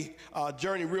as we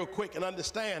journey real quick and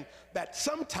understand that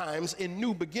sometimes in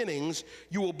new beginnings,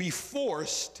 you will be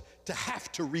forced to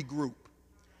have to regroup.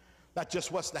 Not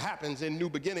just what happens in new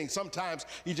beginnings. Sometimes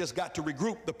you just got to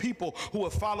regroup. The people who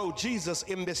have followed Jesus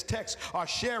in this text are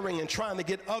sharing and trying to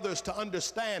get others to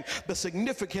understand the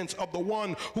significance of the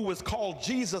one who is called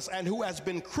Jesus and who has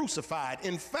been crucified.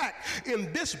 In fact,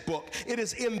 in this book, it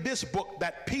is in this book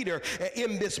that Peter,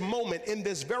 in this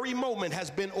very moment, has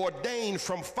been ordained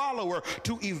from follower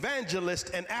to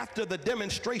evangelist, and after the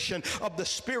demonstration of the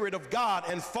Spirit of God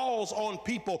and falls on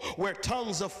people where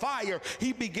tongues of fire,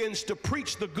 he begins to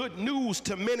preach the good news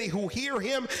to many who hear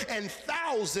him, and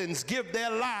thousands give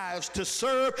their lives to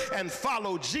serve and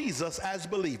follow Jesus as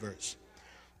believers.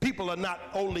 People are not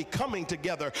only coming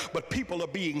together, but people are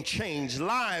being changed.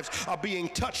 Lives are being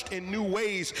touched in new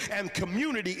ways, and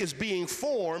community is being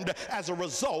formed as a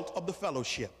result of the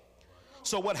fellowship.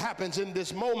 So what happens in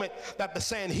this moment that the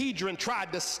Sanhedrin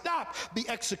tried to stop the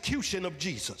execution of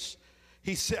Jesus?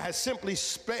 He has simply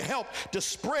helped to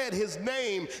spread his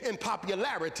name in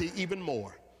popularity even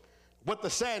more. What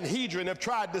the Sanhedrin have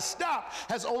tried to stop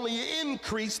has only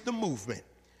increased the movement.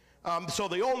 So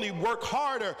they only work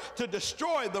harder to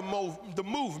destroy the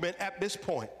movement at this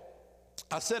point.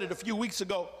 I said it a few weeks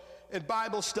ago in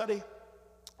Bible study,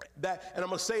 and I'm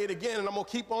going to say it again, and I'm going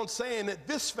to keep on saying that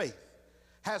this faith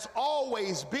has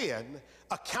always been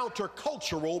a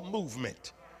countercultural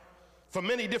movement. For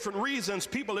many different reasons,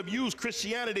 people have used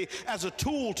Christianity as a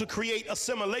tool to create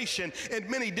assimilation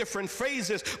in many different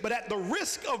phases. But at the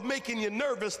risk of making you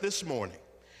nervous this morning,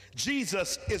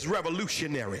 Jesus is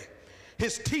revolutionary.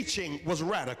 His teaching was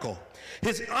radical.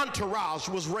 His entourage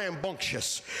was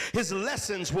rambunctious. His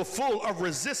lessons were full of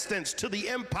resistance to the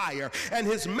empire, and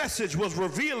his message was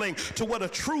revealing to what a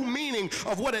true meaning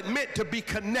of what it meant to be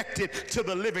connected to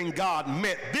the living God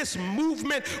meant. This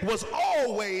movement was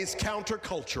always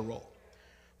countercultural.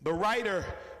 The writer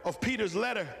of Peter's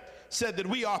letter said that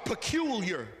we are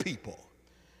peculiar people,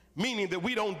 meaning that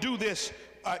we don't do this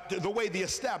the way the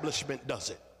establishment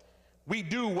does it. We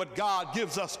do what God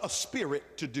gives us a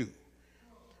spirit to do.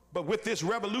 But with this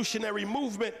revolutionary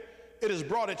movement, it has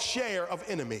brought its share of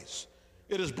enemies.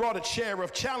 It has brought its share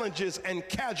of challenges and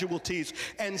casualties,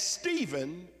 and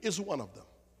Stephen is one of them.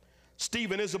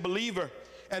 Stephen is a believer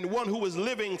and one who is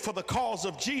living for the cause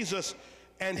of Jesus,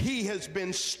 and he has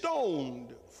been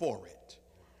stoned for it.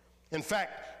 In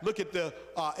fact, look at the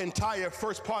entire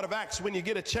first part of Acts when you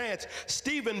get a chance.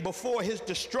 Stephen, before his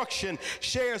destruction,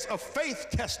 shares a faith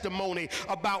testimony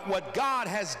about what God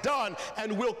has done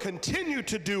and will continue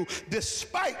to do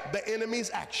despite the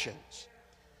enemy's actions.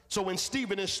 So when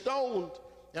Stephen is stoned,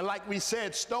 and like we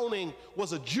said, stoning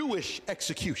was a Jewish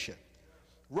execution.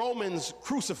 Romans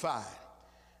crucified.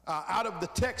 Out of the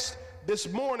text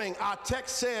this morning, our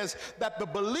text says that the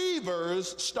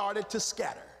believers started to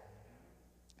scatter,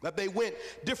 that they went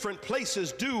different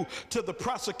places due to the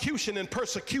prosecution and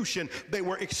persecution they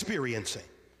were experiencing.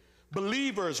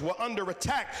 Believers were under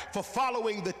attack for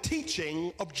following the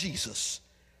teaching of Jesus,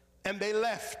 and they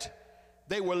left.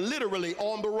 They were literally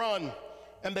on the run,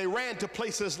 and they ran to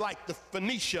places like the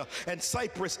Phoenicia and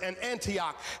Cyprus and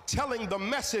Antioch, telling the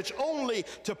message only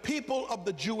to people of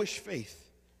the Jewish faith.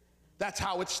 That's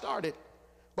how it started.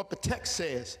 But the text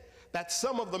says that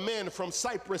some of the men from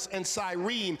Cyprus and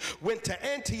Cyrene went to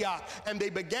Antioch, and they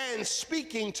began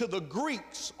speaking to the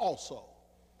Greeks also.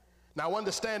 Now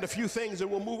understand a few things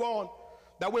and we'll move on.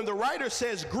 Now when the writer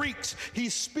says Greeks,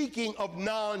 he's speaking of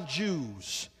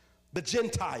non-Jews, the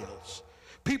Gentiles,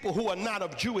 people who are not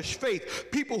of Jewish faith,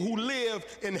 people who live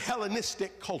in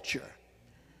Hellenistic culture.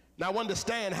 Now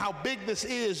understand how big this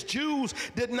is. Jews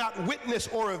did not witness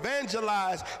or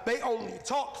evangelize. They only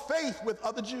taught faith with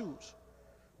other Jews.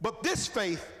 But this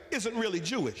faith isn't really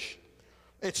Jewish.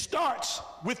 It starts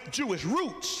with Jewish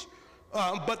roots,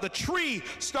 but the tree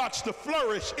starts to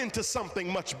flourish into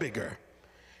something much bigger.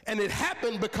 And it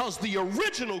happened because the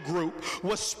original group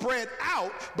was spread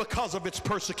out because of its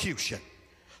persecution.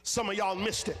 Some of y'all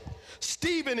missed it.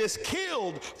 Stephen is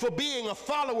killed for being a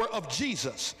follower of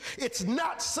Jesus. It's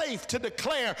not safe to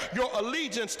declare your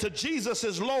allegiance to Jesus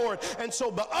as Lord, and so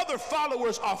the other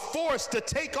followers are forced to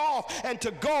take off and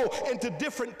to go into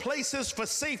different places for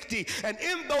safety. And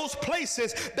in those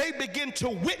places, they begin to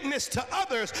witness to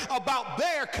others about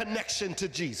their connection to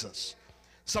Jesus.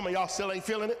 Some of y'all still ain't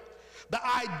feeling it. The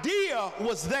idea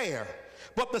was there,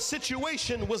 but the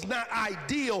situation was not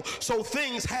ideal, so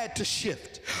things had to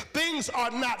shift. Things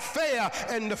are not fair,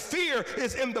 and the fear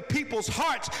is in the people's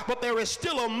hearts, but there is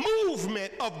still a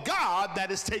movement of God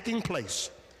that is taking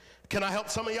place. Can I help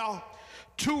some of y'all?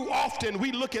 Too often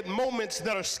we look at moments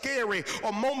that are scary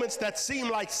or moments that seem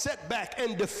like setback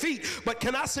and defeat. But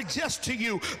can I suggest to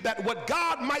you that what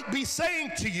God might be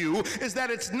saying to you is that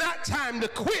it's not time to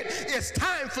quit, it's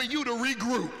time for you to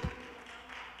regroup.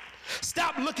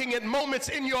 Stop looking at moments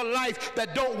in your life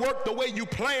that don't work the way you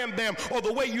planned them or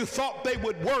the way you thought they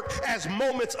would work as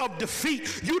moments of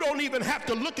defeat. You don't even have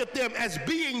to look at them as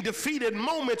being defeated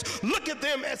moments. Look at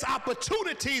them as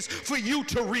opportunities for you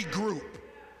to regroup.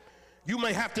 You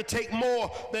may have to take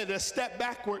more than a step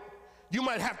backward. You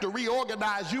might have to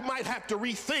reorganize. You might have to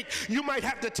rethink. You might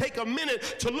have to take a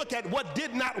minute to look at what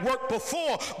did not work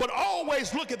before, but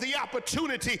always look at the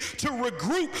opportunity to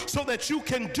regroup so that you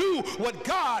can do what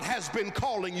God has been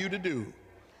calling you to do.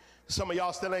 Some of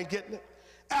y'all still ain't getting it.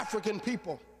 African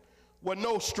people were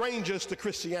no strangers to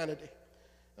Christianity.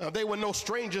 They were no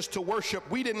strangers to worship.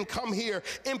 We didn't come here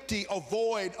empty or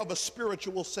void of a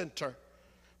spiritual center,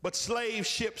 but slave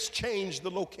ships changed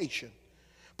the location.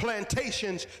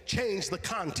 Plantations changed the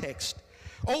context.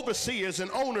 Overseers and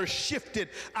owners shifted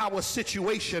our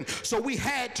situation. So we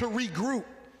had to regroup.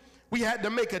 We had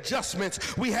to make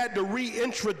adjustments. We had to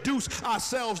reintroduce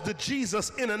ourselves to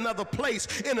Jesus in another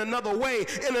place, in another way,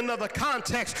 in another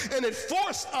context. And it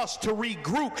forced us to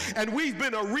regroup. And we've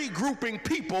been a regrouping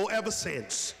people ever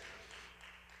since.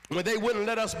 When they wouldn't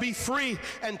let us be free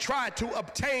and try to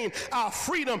obtain our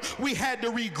freedom, we had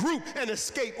to regroup and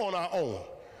escape on our own.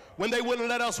 When they wouldn't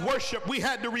let us worship, we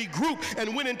had to regroup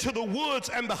and went into the woods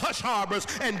and the hush harbors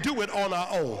and do it on our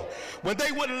own. When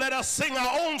they wouldn't let us sing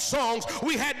our own songs,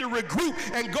 we had to regroup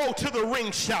and go to the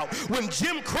ring shout. When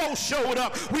Jim Crow showed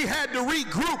up, we had to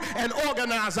regroup and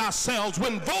organize ourselves.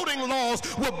 When voting laws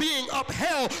were being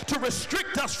upheld to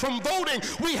restrict us from voting,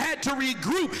 we had to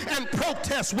regroup and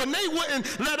protest. When they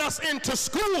wouldn't let us into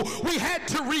school, we had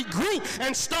to regroup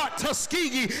and start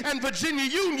Tuskegee and Virginia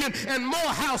Union and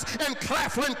Morehouse and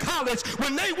Claflin College.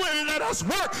 When they wouldn't let us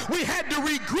work, we had to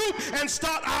regroup and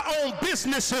start our own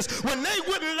businesses. When they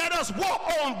wouldn't let us walk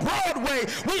on Broadway,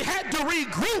 we had to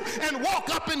regroup and walk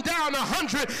up and down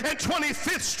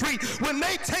 125th Street. When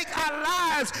they take our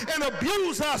lives and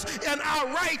abuse us and our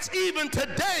rights even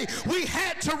today, we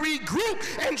had to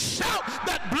regroup and shout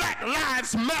that Black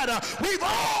Lives Matter. We've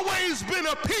always been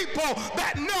a people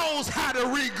that knows how to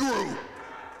regroup.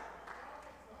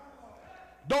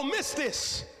 Don't miss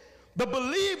this. The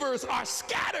believers are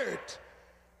scattered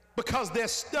because they're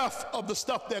stuff of the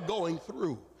stuff they're going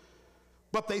through.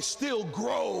 But they still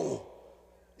grow.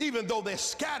 Even though they're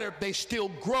scattered, they still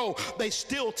grow. They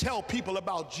still tell people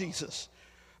about Jesus.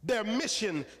 Their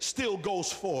mission still goes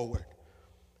forward.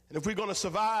 And if we're going to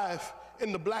survive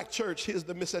in the black church, here's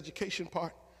the miseducation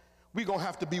part, we're going to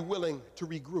have to be willing to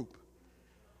regroup.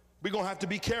 We're going to have to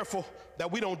be careful that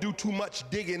we don't do too much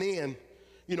digging in.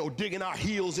 Digging our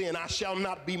heels in, I shall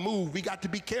not be moved. We got to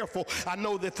be careful. I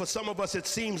know that for some of us it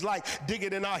seems like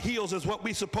digging in our heels is what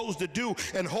we're supposed to do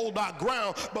and hold our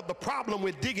ground. But the problem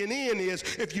with digging in is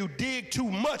if you dig too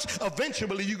much,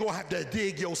 eventually you're going to have to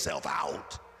dig yourself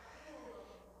out.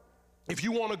 If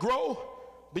you want to grow,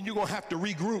 then you're going to have to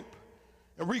regroup.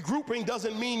 And regrouping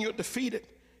doesn't mean you're defeated.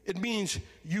 It means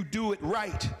you do it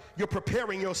right. You're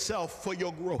preparing yourself for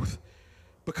your growth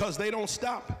because they don't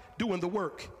stop doing the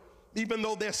work. Even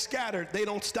though they're scattered, they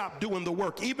don't stop doing the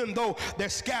work. Even though they're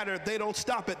scattered, they don't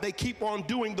stop it. They keep on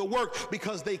doing the work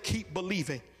because they keep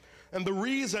believing. And the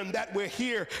reason that we're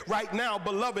here right now,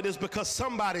 beloved, is because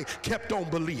somebody kept on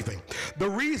believing. The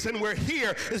reason we're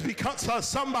here is because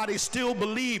somebody still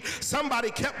believed.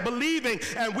 Somebody kept believing,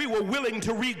 and we were willing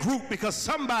to regroup because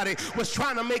somebody was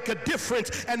trying to make a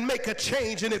difference and make a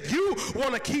change. And if you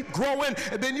want to keep growing,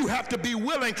 then you have to be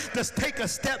willing to take a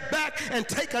step back and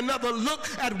take another look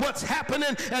at what's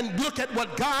happening and look at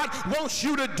what God wants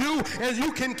you to do. And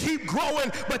you can keep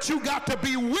growing, but you got to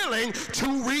be willing to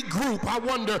regroup. I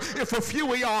wonder if a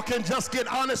few of y'all can just get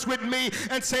honest with me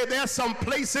and say there's some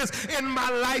places in my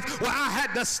life where I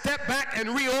had to step back and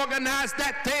reorganize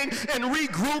that thing and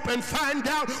regroup and find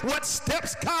out what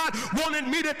steps God wanted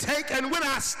me to take. And when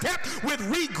I stepped with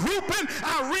regrouping,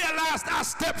 I realized I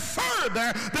stepped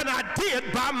further than I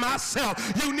did by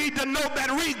myself. You need to know that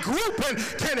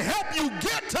regrouping can help you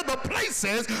get to the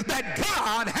places that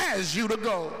God has you to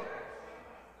go.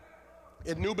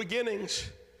 In new beginnings,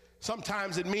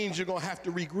 sometimes it means you're going to have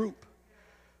to regroup.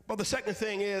 But the second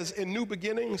thing is, in new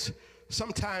beginnings,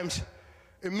 sometimes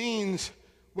it means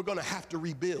we're going to have to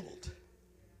rebuild.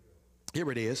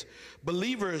 Here it is.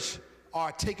 Believers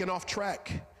are taken off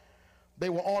track. They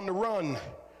were on the run.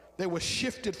 They were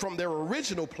shifted from their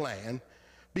original plan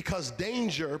because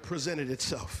danger presented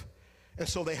itself. And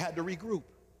so they had to regroup.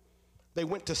 They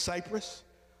went to Cyprus,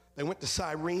 they went to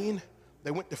Cyrene,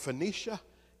 they went to Phoenicia,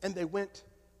 and they went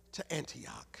to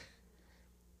Antioch.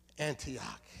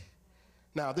 Antioch.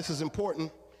 Now, this is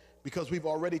important because we've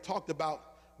already talked about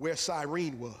where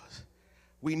Cyrene was.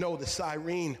 We know that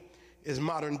Cyrene is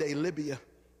modern-day Libya,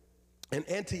 and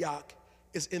Antioch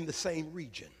is in the same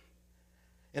region.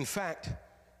 In fact,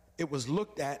 it was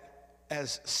looked at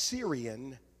as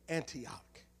Syrian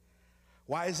Antioch.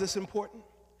 Why is this important?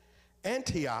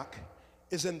 Antioch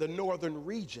is in the northern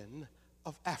region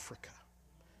of Africa.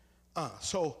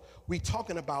 So we're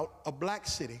talking about a black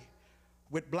city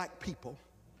with black people,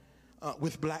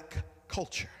 with black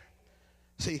culture.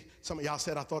 See, some of y'all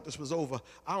said I thought this was over.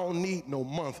 I don't need no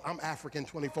month. I'm African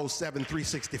 24/7,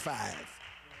 365.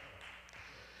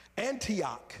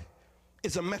 Antioch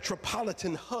is a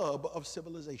metropolitan hub of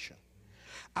civilization.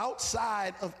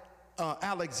 Outside of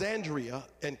Alexandria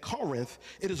and Corinth,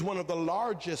 it is one of the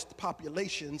largest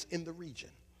populations in the region.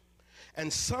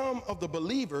 And some of the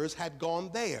believers had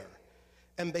gone there,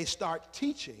 and they start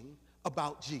teaching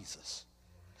about Jesus.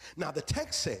 Now, the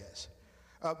text says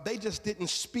they just didn't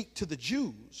speak to the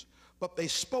Jews, but they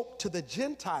spoke to the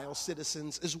Gentile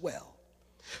citizens as well.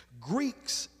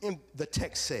 Greeks, in the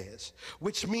text says,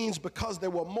 which means because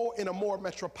there were more in a more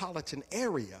metropolitan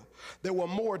area, there were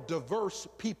more diverse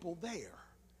people there.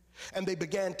 And they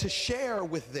began to share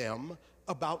with them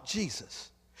about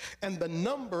Jesus. And the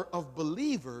number of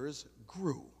believers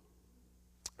grew.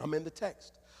 I'm in the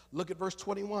text. Look at verse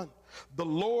 21. The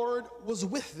Lord was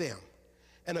with them,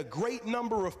 and a great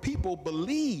number of people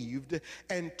believed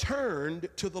and turned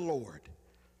to the Lord.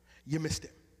 You missed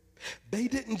it. They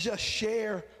didn't just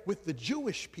share with the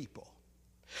Jewish people,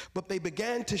 but they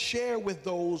began to share with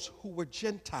those who were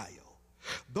Gentile,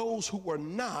 those who were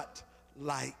not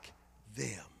like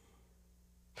them.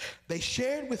 They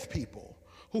shared with people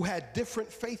who had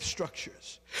different faith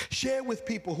structures, shared with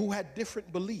people who had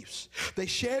different beliefs. They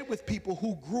shared with people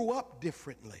who grew up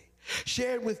differently,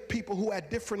 shared with people who had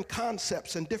different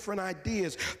concepts and different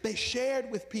ideas. They shared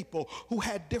with people who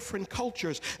had different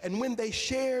cultures. And when they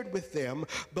shared with them,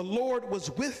 the Lord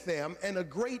was with them, and a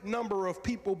great number of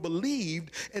people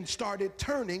believed and started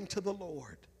turning to the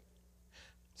Lord.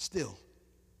 Still,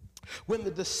 when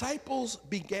the disciples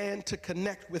began to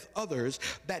connect with others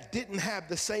that didn't have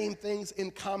the same things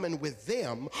in common with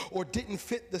them or didn't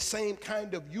fit the same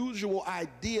kind of usual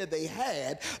idea they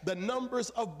had, the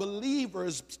numbers of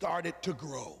believers started to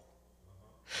grow.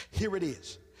 Here it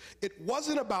is. It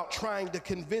wasn't about trying to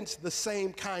convince the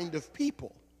same kind of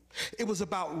people. It was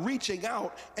about reaching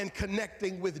out and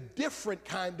connecting with different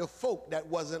kind of folk that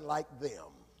wasn't like them.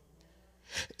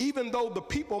 Even though the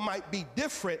people might be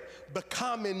different, the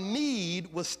common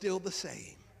need was still the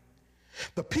same.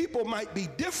 The people might be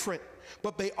different,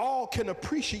 but they all can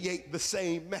appreciate the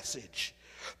same message.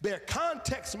 Their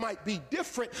context might be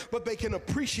different, but they can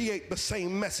appreciate the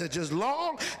same message. As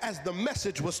long as the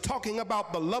message was talking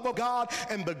about the love of God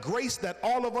and the grace that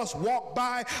all of us walk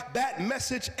by, that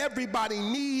message everybody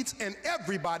needs and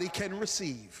everybody can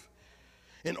receive.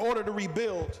 In order to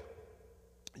rebuild,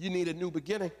 you need a new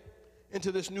beginning.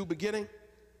 Into this new beginning,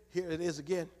 here it is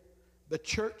again. The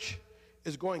church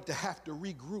is going to have to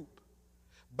regroup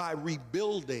by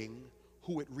rebuilding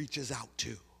who it reaches out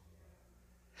to.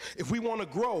 If we want to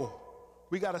grow,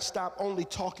 we got to stop only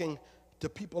talking to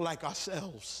people like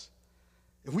ourselves.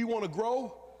 If we want to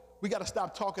grow, we got to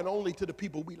stop talking only to the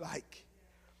people we like,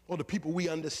 or the people we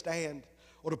understand,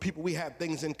 or the people we have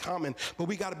things in common. But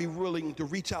we got to be willing to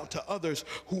reach out to others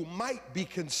who might be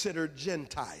considered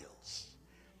Gentiles.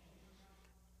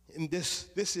 And this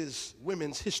is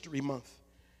Women's History Month,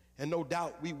 and no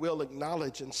doubt we will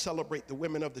acknowledge and celebrate the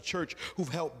women of the church who've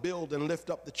helped build and lift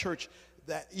up the church,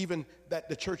 that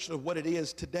the church of what it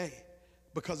is today.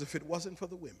 Because if it wasn't for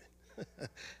the women,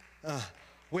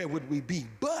 where would we be?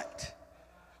 But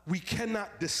we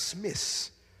cannot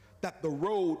dismiss that the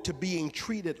road to being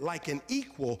treated like an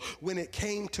equal when it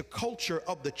came to culture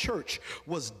of the church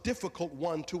was a difficult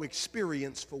one to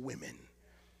experience for women.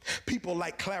 People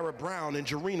like Clara Brown and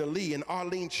Jarena Lee and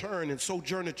Arlene Chern and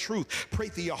Sojourner Truth,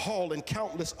 Prathia Hall, and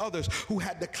countless others who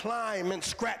had to climb and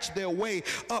scratch their way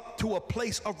up to a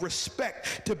place of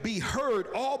respect to be heard,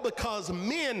 all because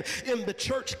men in the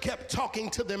church kept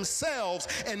talking to themselves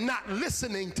and not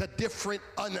listening to different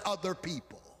other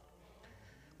people.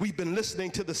 We've been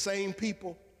listening to the same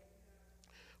people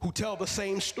who tell the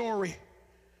same story.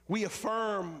 We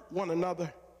affirm one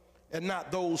another and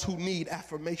not those who need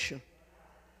affirmation.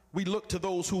 We look to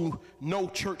those who know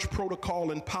church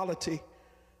protocol and polity,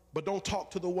 but don't talk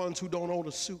to the ones who don't own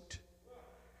a suit,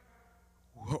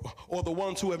 or the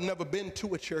ones who have never been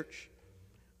to a church.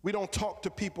 We don't talk to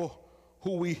people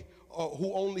who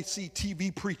only see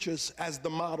TV preachers as the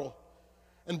model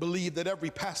and believe that every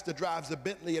pastor drives a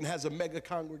Bentley and has a mega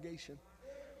congregation.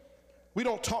 We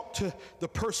don't talk to the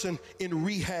person in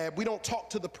rehab. We don't talk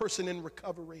to the person in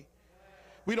recovery.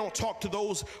 We don't talk to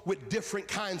those with different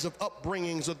kinds of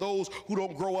upbringings or those who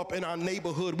don't grow up in our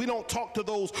neighborhood. We don't talk to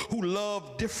those who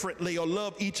love differently or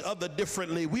love each other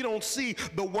differently. We don't see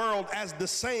the world as the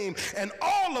same, and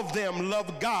all of them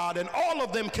love God, and all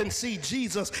of them can see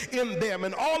Jesus in them,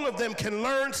 and all of them can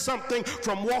learn something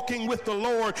from walking with the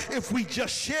Lord if we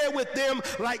just share with them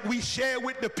like we share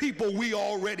with the people we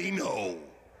already know.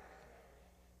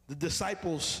 The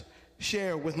disciples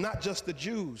share with not just the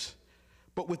Jews,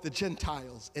 but with the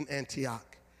Gentiles in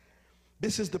Antioch.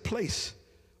 This is the place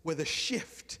where the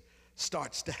shift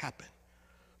starts to happen.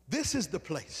 This is the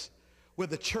place where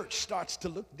the church starts to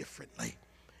look differently.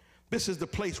 This is the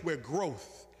place where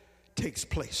growth takes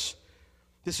place.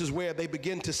 This is where they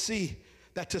begin to see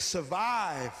that to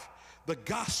survive, the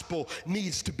gospel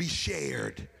needs to be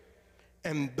shared,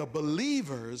 and the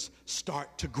believers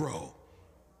start to grow.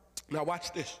 Now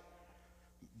watch this.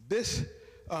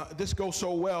 This goes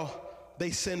so well. They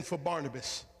send for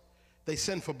Barnabas. They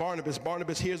send for Barnabas.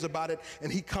 Barnabas hears about it,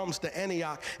 and he comes to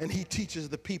Antioch, and he teaches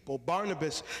the people.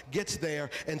 Barnabas gets there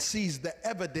and sees the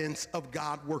evidence of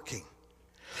God working,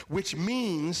 which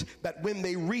means that when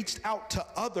they reached out to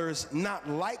others not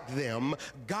like them,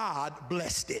 God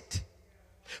blessed it.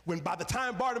 When by the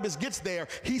time Barnabas gets there,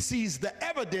 he sees the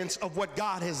evidence of what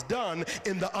God has done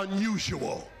in the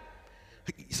unusual.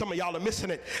 Some of y'all are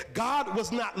missing it. God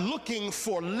was not looking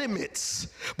for limits,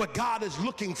 but God is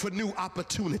looking for new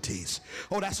opportunities.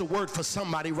 Oh, that's a word for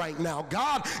somebody right now.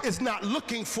 God is not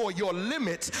looking for your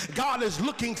limits. God is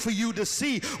looking for you to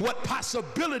see what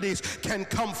possibilities can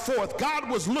come forth. God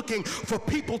was looking for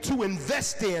people to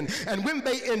invest in, and when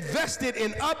they invested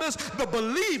in others, the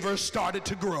believers started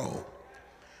to grow.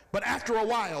 But after a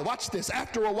while, watch this,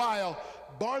 after a while,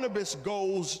 Barnabas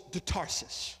goes to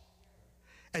Tarsus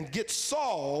and get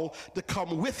Saul to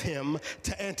come with him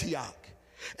to Antioch.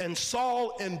 And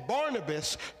Saul and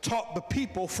Barnabas taught the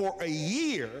people for a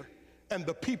year, and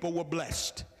the people were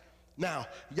blessed. Now,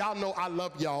 y'all know I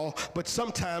love y'all, but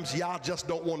sometimes y'all just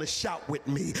don't want to shout with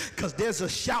me, because there's a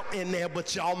shout in there,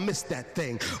 but y'all missed that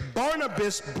thing.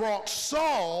 Barnabas brought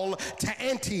Saul to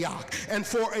Antioch, and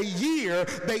for a year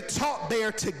they taught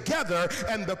there together,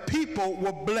 and the people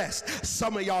were blessed.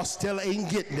 Some of y'all still ain't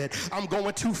getting it. I'm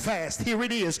going too fast. Here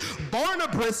it is.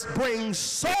 Barnabas brings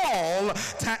Saul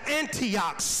to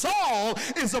Antioch. Saul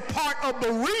is a part of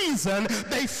the reason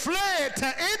they fled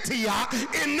to Antioch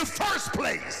in the first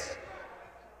place.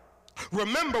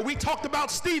 Remember, we talked about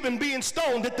Stephen being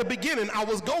stoned at the beginning. I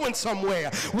was going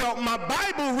somewhere. Well, my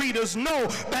Bible readers know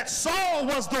that Saul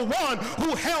was the one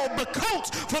who held the coats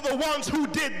for the ones who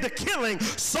did the killing.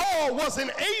 Saul was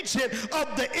an agent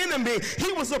of the enemy.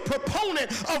 He was a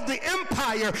proponent of the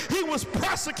empire. He was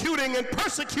prosecuting and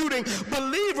persecuting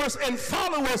believers and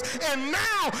followers, and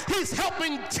now he's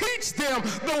helping teach them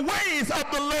the ways of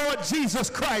the Lord Jesus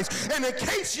Christ. And in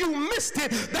case you missed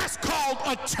it, that's called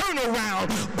a turnaround.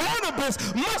 Barnabas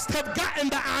must have gotten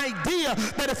the idea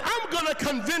that if I'm going to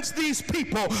convince these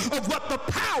people of what the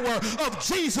power of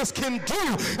Jesus can do,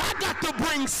 I got to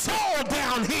bring Saul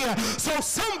down here so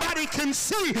somebody can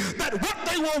see that what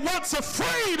they were once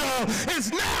afraid of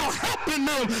is now helping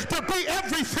them to be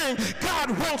everything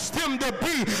God wants them to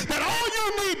be. That all you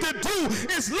need to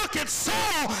do is look at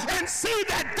Saul and see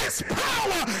that this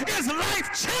power is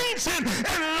life-changing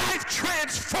and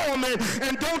life-transforming.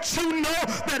 And don't you know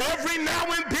that every now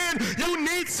and then you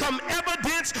need some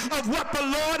evidence of what the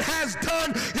Lord has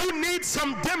done? You need need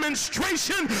some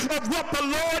demonstration of what the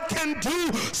Lord can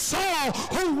do. Saul,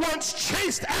 who once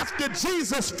chased after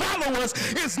Jesus' followers,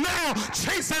 is now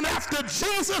chasing after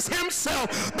Jesus himself.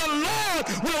 The Lord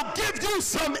will give you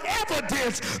some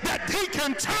evidence that he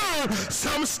can turn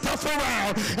some stuff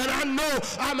around. And I know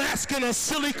I'm asking a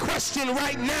silly question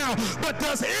right now, but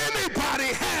does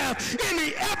anybody have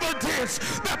any evidence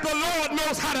that the Lord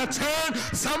knows how to turn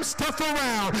some stuff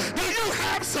around? Do you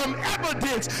have some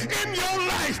evidence in your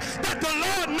life that the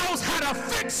Lord knows how to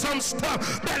fix some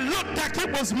stuff that looked like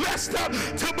it was messed up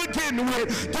to begin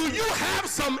with? Do you have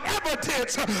some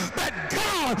evidence that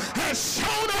God has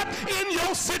shown up in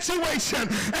your situation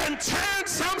and turned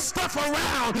some stuff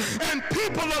around, and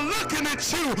people are looking at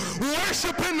you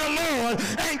worshiping the Lord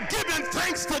and giving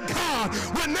thanks to God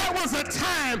when there was a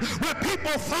time when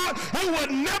people thought you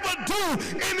would never do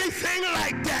anything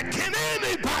like that? Can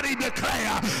anybody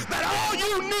declare that all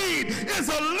you need is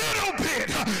a little bit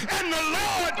and the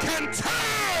Lord can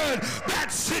turn that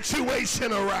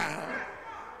situation around?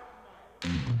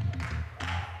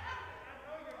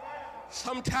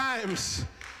 Sometimes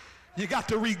you got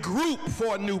to regroup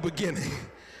for a new beginning,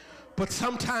 but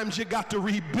sometimes you got to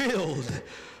rebuild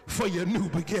for your new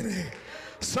beginning.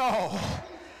 Saul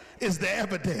is the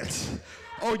evidence.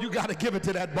 Oh, you got to give it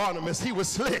to that Barnabas. He was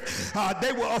slick.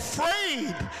 They were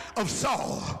afraid of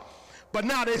Saul. But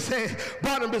now they say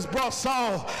Barnabas brought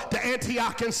Saul to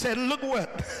Antioch and said, look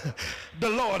what the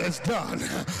Lord has done.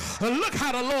 Look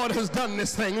how the Lord has done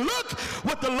this thing. Look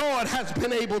what the Lord has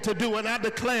been able to do. And I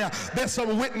declare there's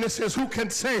some witnesses who can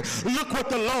say, look what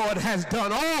the Lord has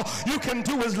done. All you can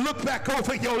do is look back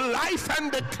over your life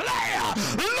and declare,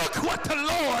 look what the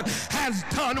Lord has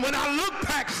done. When I look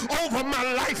back over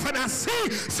my life and I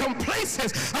see some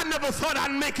places I never thought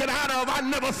I'd make it out of, I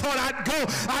never thought I'd go,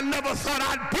 I never thought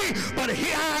I'd be, but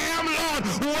here I am,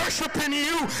 Lord, worshiping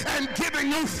you and giving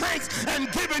you thanks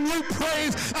and giving you praise.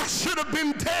 I should have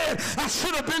been dead. I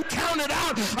should have been counted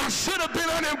out. I should have been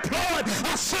unemployed.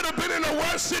 I should have been in a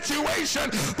worse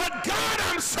situation. But God,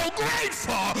 I'm so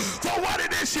grateful for what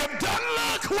it is you've done.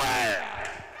 Look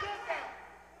where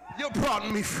you brought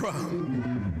me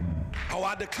from. Oh,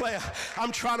 I declare,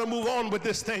 I'm trying to move on with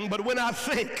this thing, but when I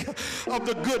think of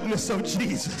the goodness of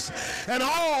Jesus and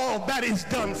all that he's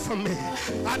done for me,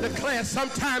 I declare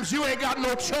sometimes you ain't got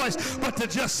no choice but to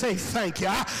just say thank you.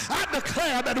 I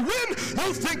declare that when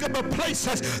you think of the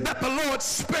places that the Lord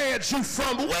spared you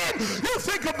from, when you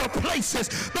think of the places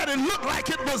that it looked like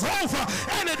it was over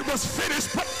and it was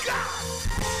finished, but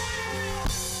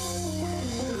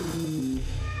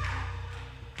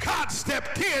God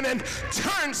stepped in and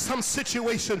turned some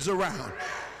situations around.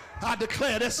 I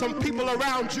declare there's some people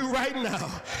around you right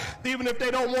now, even if they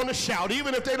don't want to shout,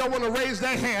 even if they don't want to raise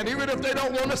their hand, even if they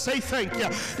don't want to say thank you,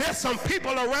 there's some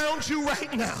people around you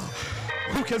right now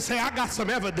who can say, I got some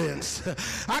evidence.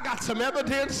 I got some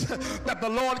evidence that the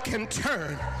Lord can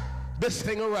turn this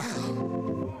thing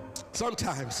around.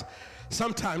 Sometimes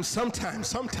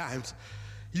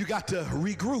you got to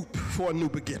regroup for a new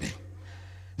beginning.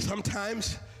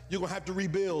 Sometimes you're going to have to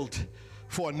rebuild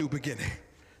for a new beginning.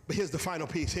 But here's the final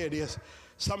piece. Here it is.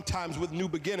 Sometimes with new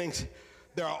beginnings,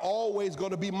 there are always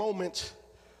going to be moments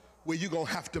where you're going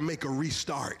to have to make a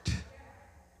restart.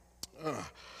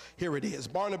 Here it is.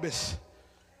 Barnabas,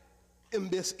 in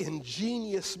this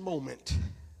ingenious moment,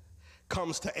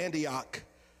 comes to Antioch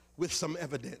with some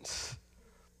evidence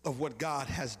of what God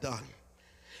has done.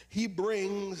 He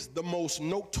brings the most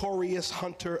notorious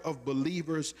hunter of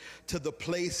believers to the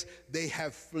place they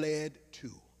have fled to,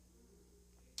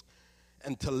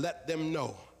 and to let them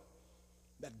know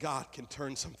that God can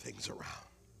turn some things around.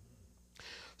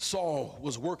 Saul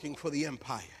was working for the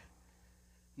empire.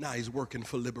 Now he's working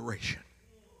for liberation.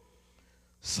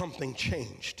 Something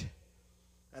changed.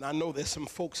 And I know there's some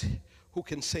folks who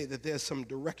can say that there's some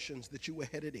directions that you were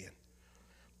headed in,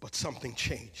 but something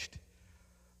changed.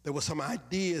 There were some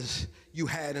ideas you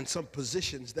had and some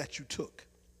positions that you took,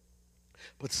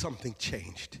 but something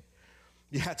changed.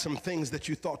 You had some things that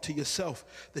you thought to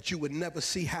yourself that you would never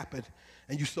see happen,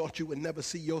 and you thought you would never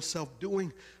see yourself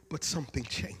doing, but something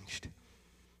changed.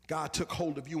 God took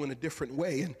hold of you in a different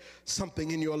way, and something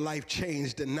in your life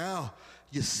changed, and now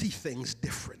you see things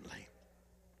differently.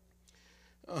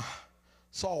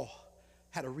 Saul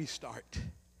had a restart,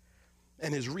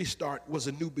 and his restart was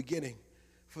a new beginning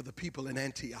for the people in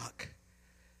Antioch.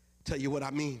 Tell you what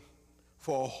I mean.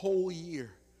 For a whole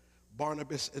year,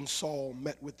 Barnabas and Saul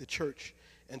met with the church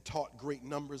and taught great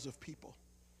numbers of people.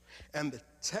 And the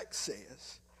text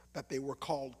says that they were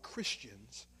called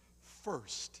Christians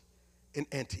first in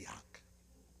Antioch.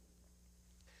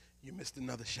 You missed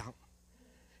another shout.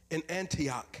 In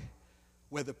Antioch,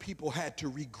 where the people had to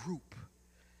regroup.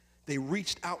 They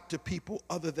reached out to people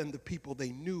other than the people they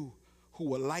knew who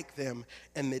were like them,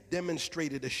 and it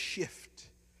demonstrated a shift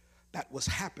that was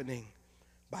happening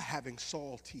by having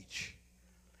Saul teach.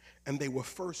 And they were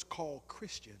first called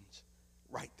Christians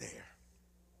right there.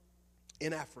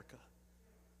 In Africa,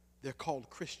 they're called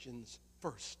Christians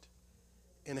first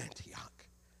in Antioch.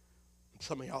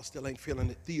 Some of y'all still ain't feeling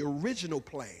it. The original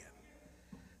plan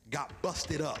got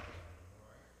busted up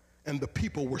and the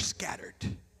people were scattered.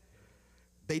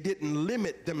 They didn't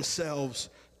limit themselves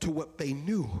to what they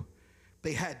knew.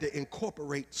 They had to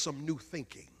incorporate some new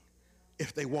thinking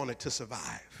if they wanted to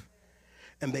survive.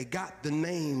 And they got the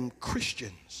name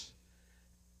Christians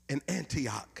in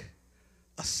Antioch,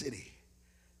 a city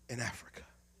in Africa.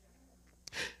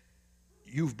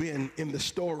 You've been in the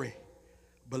story,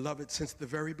 beloved, since the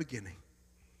very beginning.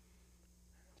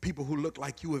 People who look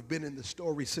like you have been in the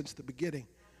story since the beginning.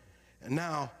 And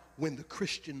now when the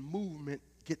Christian movement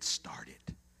gets started,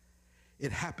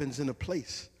 it happens in a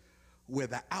place where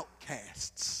the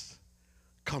outcasts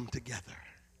come together.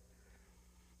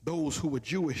 Those who were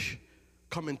Jewish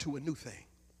come into a new thing.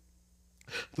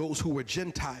 Those who were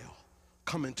Gentile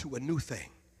come into a new thing.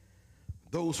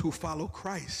 Those who follow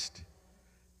Christ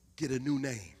get a new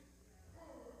name.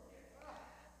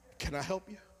 Can I help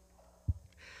you?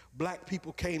 Black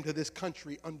people came to this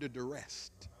country under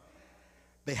duress.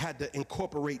 They had to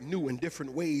incorporate new and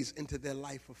different ways into their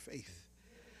life of faith.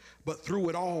 But through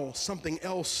it all, something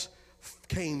else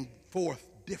came forth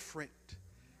different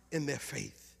in their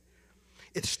faith.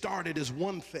 It started as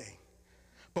one thing,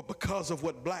 but because of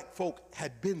what black folk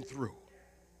had been through,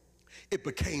 it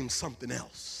became something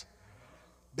else.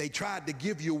 They tried to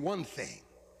give you one thing,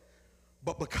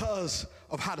 but because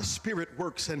of how the Spirit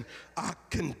works and our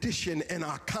condition and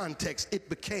our context, it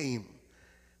became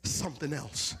something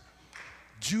else.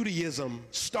 Judaism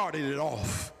started it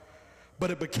off,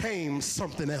 but it became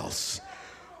something else.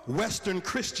 Western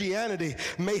Christianity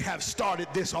may have started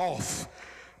this off,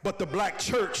 but the black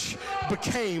church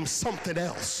became something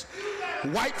else.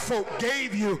 White folk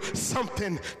gave you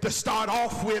something to start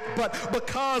off with, but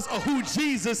because of who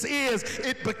Jesus is,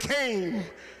 it became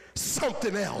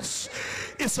something else.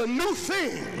 It's a new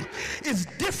thing. It's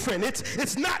different.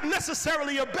 It's not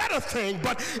necessarily a better thing,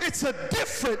 but it's a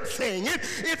different thing.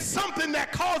 It's something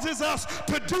that causes us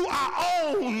to do our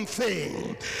own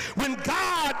thing. When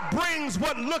God brings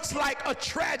what looks like a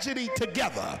tragedy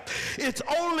together, it's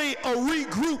only a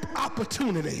regroup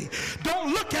opportunity.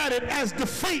 Don't look at it as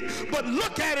defeat, but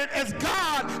look at it as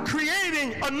God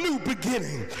creating a new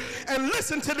beginning. And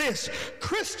listen to this.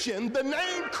 Christian, the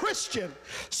name Christian,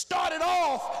 started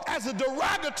off as a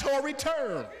derogatory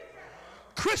term.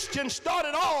 Christian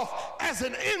started off as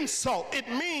an insult. It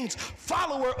means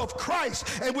follower of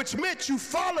Christ, and which meant you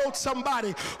followed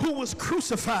somebody who was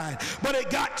crucified. But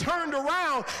it got turned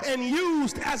around and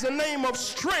used as a name of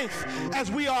strength,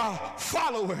 as we are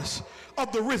followers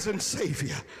of the risen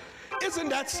Savior. Isn't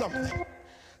that something?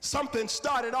 Something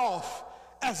started off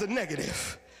as a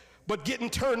negative, but getting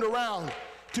turned around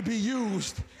to be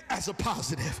used as a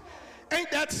positive. Ain't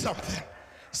that something?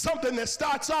 Something that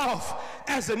starts off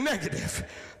as a negative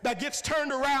that gets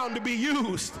turned around to be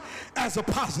used as a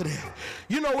positive.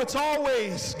 You know,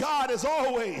 God has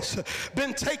always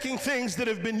been taking things that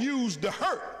have been used to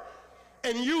hurt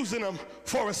and using them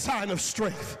for a sign of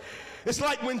strength. It's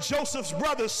like when Joseph's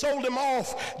brothers sold him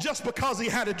off just because he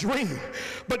had a dream.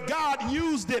 But God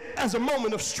used it as a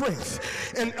moment of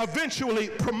strength and eventually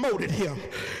promoted him.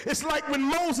 It's like when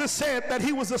Moses said that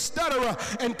he was a stutterer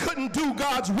and couldn't do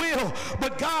God's will,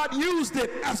 but God used it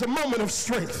as a moment of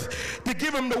strength to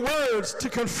give him the words to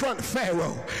confront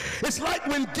Pharaoh. It's like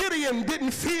when Gideon didn't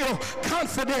feel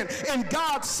confident in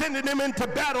God sending him into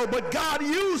battle, but God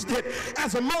used it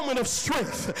as a moment of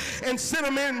strength and sent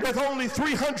him in with only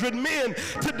 300 men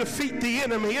to defeat the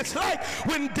enemy. It's like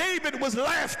when David was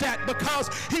laughed at because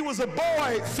he was a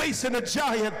boy facing a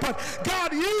giant, but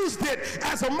God used it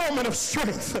as a moment of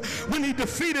strength when he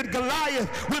defeated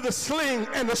Goliath with a sling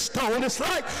and a stone. It's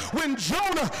like when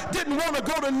Jonah didn't want to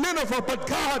go to Nineveh, but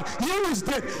God used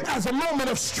it as a moment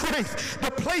of strength to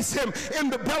place him in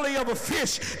the belly of a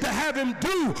fish, to have him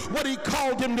do what he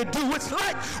called him to do. It's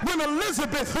like when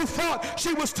Elizabeth, who thought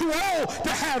she was too old to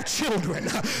have children,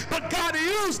 but God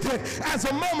used it as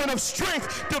a moment of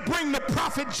strength to bring the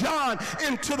prophet John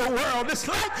into the world. It's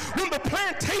like when the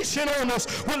plantation owners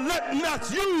were letting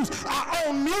us use our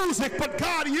own music, but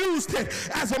God used it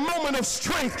as a moment of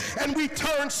strength, and we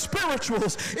turned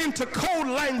spirituals into code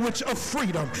language of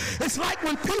freedom. It's like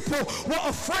when people were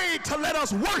afraid to let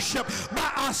us worship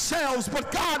by ourselves,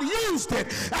 but God used it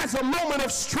as a moment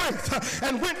of strength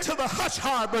and went to the hush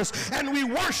harbors and we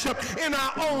worshiped in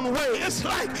our own way. It's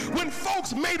like when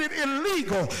folks made it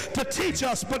illegal to teach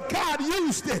us, but God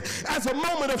used it as a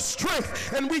moment of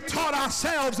strength, and we taught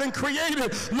ourselves and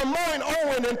created Lemoyne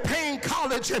Owen and Payne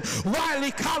College and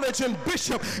Wiley College and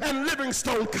Bishop and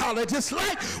Livingstone College. It's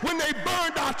like when they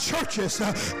burned our churches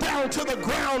down to the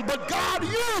ground, but God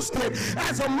used it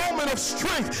as a moment of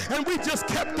strength, and we just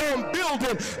kept on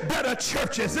building better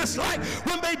churches. It's like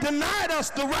when they denied us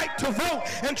the right to vote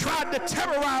and tried to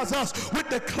terrorize us with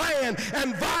the Klan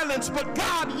and violence, but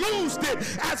God used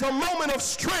it as a moment of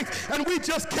strength, and we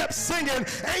just kept singing,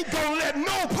 ain't gonna let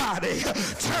nobody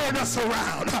turn us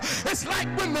around. It's like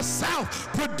when the South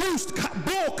produced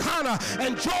Bull Connor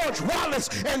and George Wallace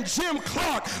and Jim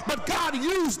Clark, but God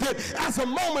used it as a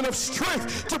moment of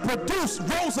strength to produce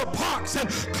Rosa Parks and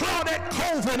Claudette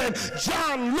Colvin and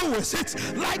John Lewis.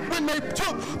 It's like when they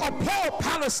took a poor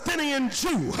Palestinian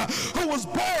Jew who was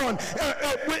born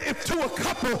to a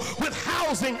couple with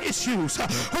housing issues,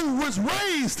 who was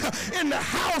raised in the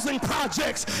housing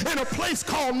projects in a place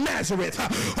called Nazareth,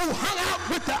 who hung out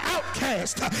with the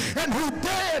outcast, and who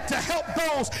dared to help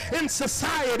those in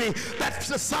society that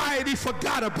society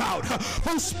forgot about,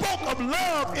 who spoke of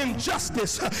love and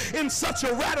justice in such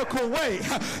a radical way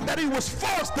that he was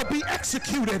forced to be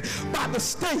executed by the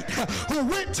state, who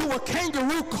went to a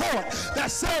kangaroo court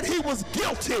that said he was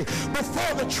guilty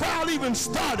before the trial even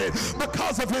started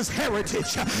because of his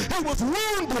heritage. He was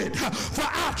wounded for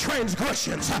our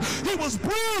transgressions. He was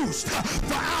bruised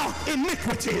for our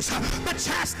iniquities. The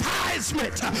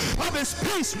chastisement of his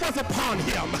peace was upon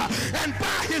him, and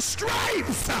by his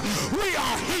stripes we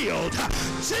are healed.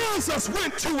 Jesus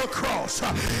went to a cross,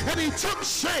 and he took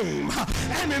shame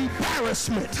and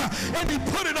embarrassment, and he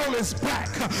put it on his back.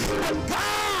 But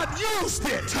God used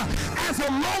it as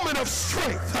a moment of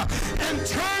strength and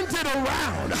turned it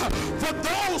around for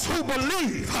those who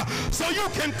believe. So you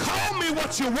can call me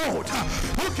what you want.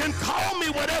 You can call me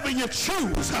whatever you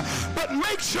choose, but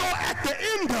make sure at the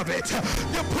end of it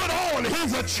you put on,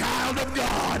 he's a child of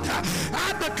God.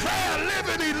 I declare,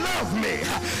 living he loved me,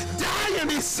 dying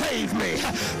he saved me,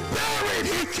 buried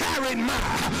he carried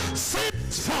my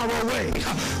sins far away,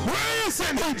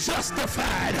 risen he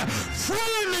justified,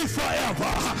 freely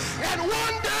forever, and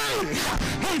one day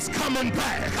he's coming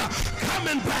back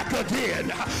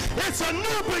again. It's a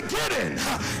new beginning.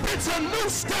 It's a new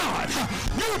start.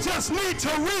 You just need to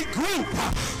regroup,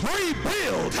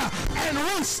 rebuild, and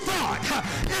restart.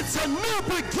 It's a new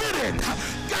beginning.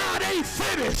 God ain't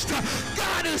finished.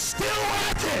 God is still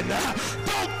working.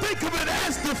 Don't think of it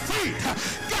as defeat.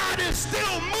 God is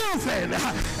still moving.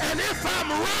 And if I'm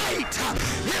right,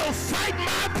 he'll fight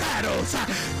my battles.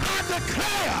 I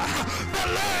declare the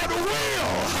Lord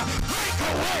will break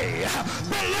away.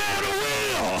 The Lord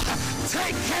will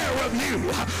take care of you.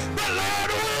 The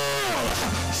Lord will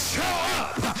show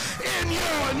up in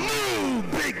your new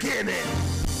beginning.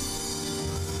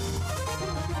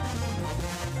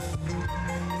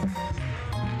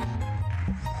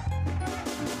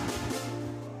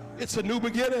 It's a new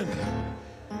beginning.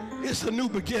 It's a new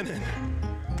beginning.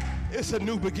 It's a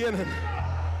new beginning.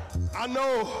 I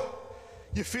know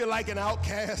you feel like an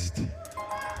outcast.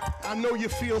 I know you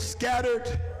feel scattered.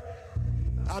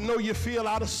 I know you feel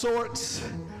out of sorts.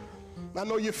 I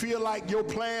know you feel like your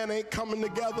plan ain't coming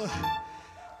together.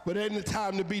 But it ain't a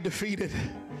time to be defeated.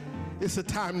 It's a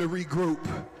time to regroup.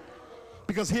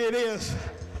 Because here it is.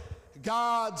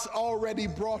 God's already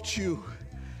brought you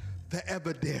the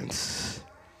evidence.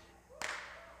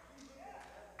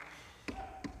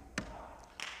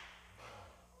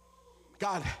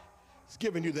 God has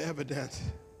given you the evidence.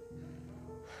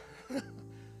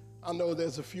 I know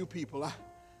there's a few people.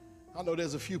 I know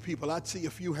there's a few people. I'd see a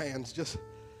few hands. Just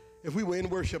if we were in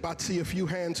worship, I'd see a few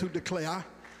hands who declare,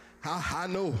 I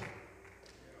know.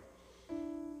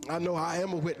 I know I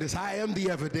am a witness. I am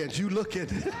the evidence. You look at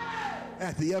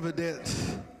the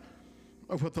evidence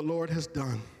of what the Lord has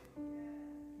done.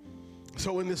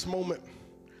 So in this moment,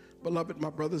 beloved, my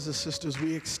brothers and sisters,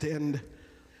 we extend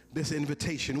this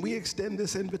invitation. We extend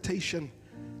this invitation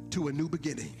to a new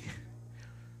beginning.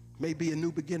 Maybe a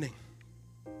new beginning.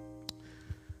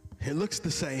 It looks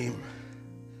the same,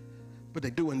 but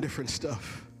they're doing different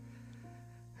stuff.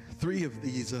 3 of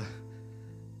these are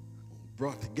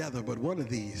brought together, but one of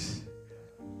these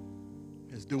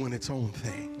is doing its own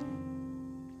thing.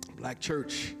 Black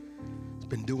church has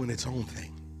been doing its own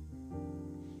thing.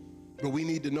 But we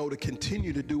need to know to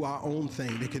continue to do our own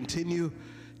thing, to continue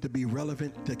to be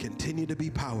relevant, to continue to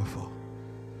be powerful.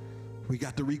 We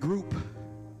got to regroup,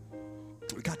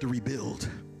 we got to rebuild,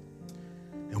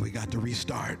 and we got to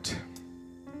restart.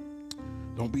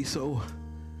 Don't be so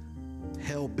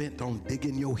hell-bent on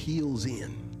digging your heels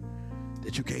in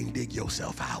that you can't dig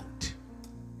yourself out.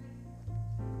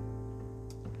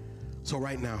 So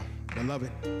right now,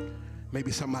 beloved,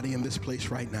 maybe somebody in this place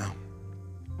right now,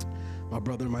 my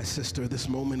brother, my sister, this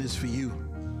moment is for you,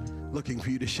 looking for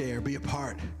you to share, be a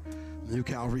part of the New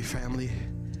Calvary family.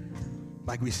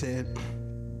 Like we said,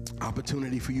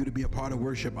 opportunity for you to be a part of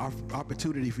worship,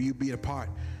 opportunity for you to be a part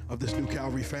of this New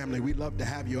Calvary family. We'd love to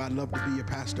have you. I'd love to be your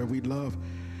pastor. We'd love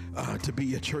to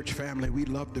be a church family. We'd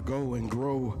love to go and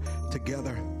grow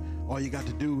together. All you got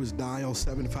to do is dial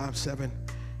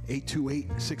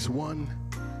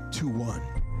 757-828-6121.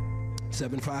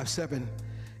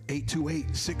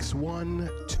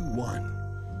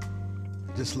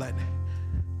 757-828-6121. Just let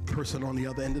the person on the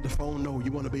other end of the phone know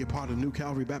you want to be a part of New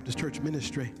Calvary Baptist Church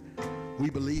ministry. We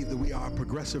believe that we are a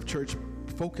progressive church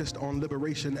focused on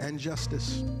liberation and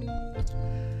justice,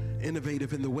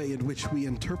 innovative in the way in which we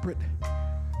interpret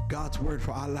God's word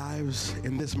for our lives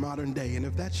in this modern day. And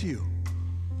if that's you,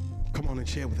 come on and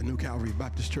share with the New Calvary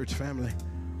Baptist Church family.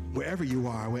 Wherever you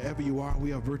are, we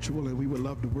are virtual, and we would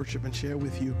love to worship and share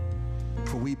with you.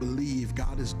 For we believe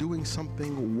God is doing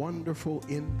something wonderful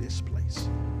in this place.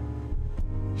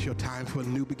 It's your time for a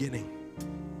new beginning.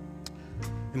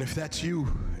 And if that's you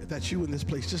in this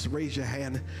place, just raise your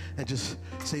hand and just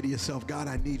say to yourself, God,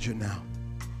 I need you now.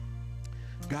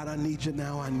 God, I need you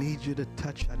now. I need you to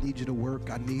touch. I need you to work.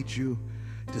 I need you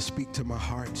to speak to my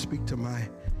heart, speak to my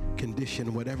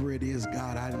condition. Whatever it is,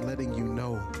 God, I'm letting you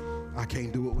know I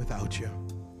can't do it without you.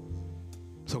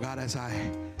 So God, as I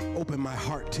open my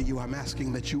heart to you, I'm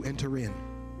asking that you enter in.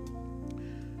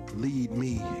 Lead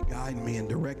me, guide me, and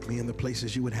direct me in the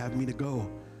places you would have me to go.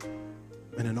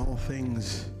 And in all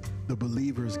things, the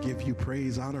believers give you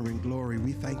praise, honor, and glory.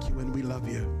 We thank you and we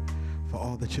love you for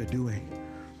all that you're doing.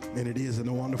 And it is in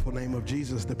the wonderful name of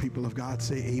Jesus, the people of God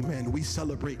say amen. We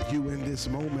celebrate you in this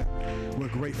moment. We're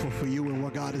grateful for you and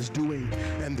what God is doing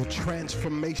and the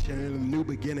transformation and the new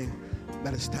beginning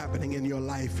that is happening in your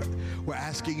life. We're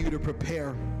asking you to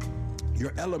prepare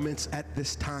your elements at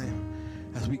this time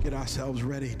as we get ourselves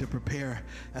ready to prepare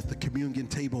at the communion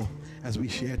table as we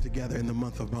share together in the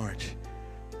month of March.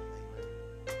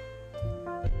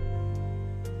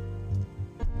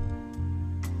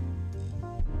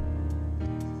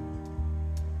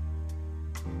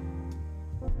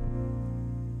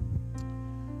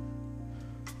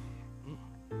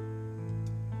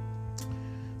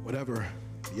 Whatever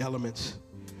the elements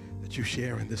that you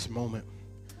share in this moment,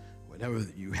 whatever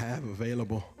that you have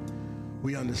available,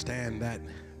 we understand that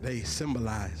they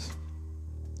symbolize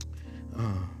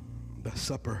the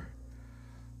supper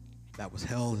that was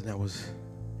held and that was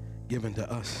given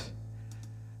to us.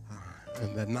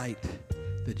 And the night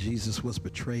that Jesus was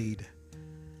betrayed,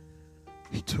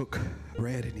 he took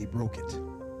bread and he broke it.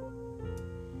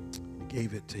 He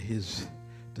gave it to his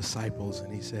disciples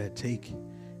and he said, "Take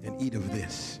and eat of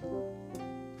this,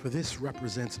 for this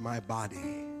represents my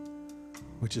body,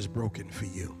 which is broken for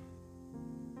you."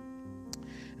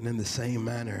 And in the same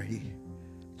manner, he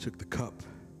took the cup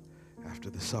after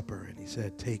the supper and he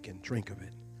said, "Take and drink of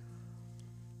it,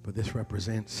 for this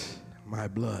represents my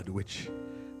blood, which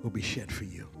will be shed for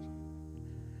you."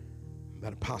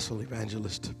 That apostle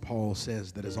evangelist Paul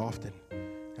says that as often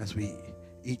as we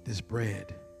eat this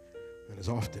bread and as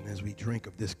often as we drink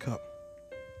of this cup,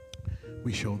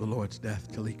 we show the Lord's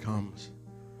death till he comes.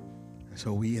 And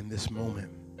so we in this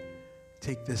moment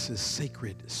take this as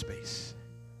sacred space.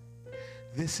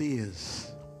 This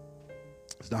is,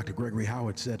 as Dr. Gregory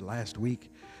Howard said last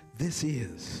week, this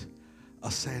is a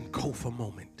Sankofa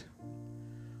moment.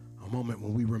 A moment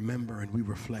when we remember and we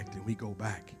reflect and we go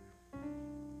back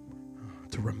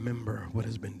to remember what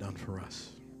has been done for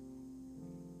us.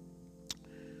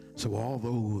 So all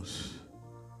those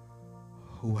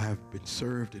who have been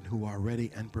served and who are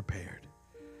ready and prepared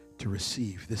to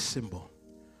receive this symbol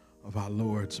of our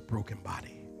Lord's broken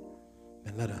body,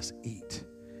 then let us eat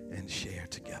and share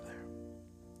together.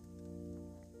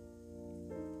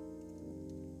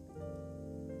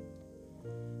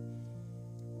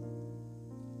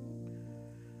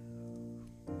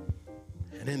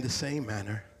 And in the same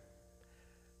manner,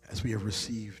 as we have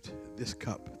received this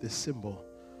cup, this symbol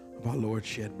of our Lord's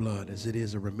shed blood, as it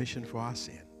is a remission for our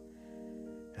sin,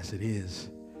 as it is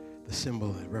the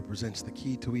symbol that represents the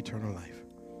key to eternal life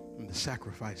and the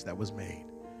sacrifice that was made,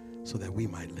 so that we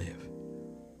might live.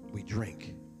 We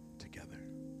drink together.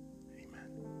 Amen.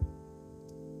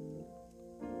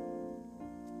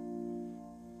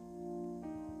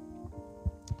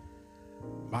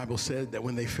 The Bible said that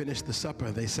when they finished the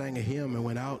supper, they sang a hymn and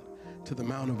went out to the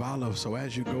Mount of Olives. So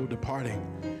as you go departing,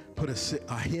 put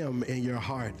a hymn in your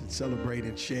heart and celebrate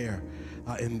and share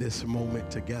in this moment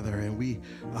together. And we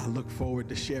look forward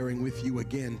to sharing with you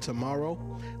again tomorrow.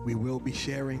 We will be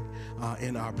sharing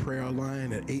in our prayer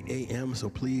line at 8 a.m. So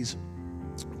please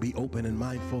be open and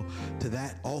mindful to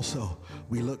that. Also,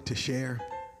 we look to share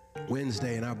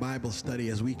Wednesday in our Bible study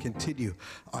as we continue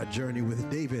our journey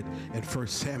with David and 1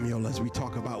 Samuel as we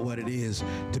talk about what it is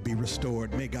to be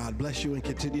restored. May God bless you and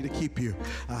continue to keep you.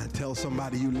 Tell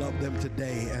somebody you love them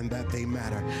today and that they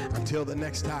matter. Until the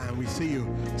next time, we see you.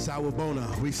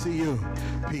 Sawubona. We see you.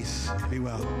 Peace. Be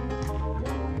well.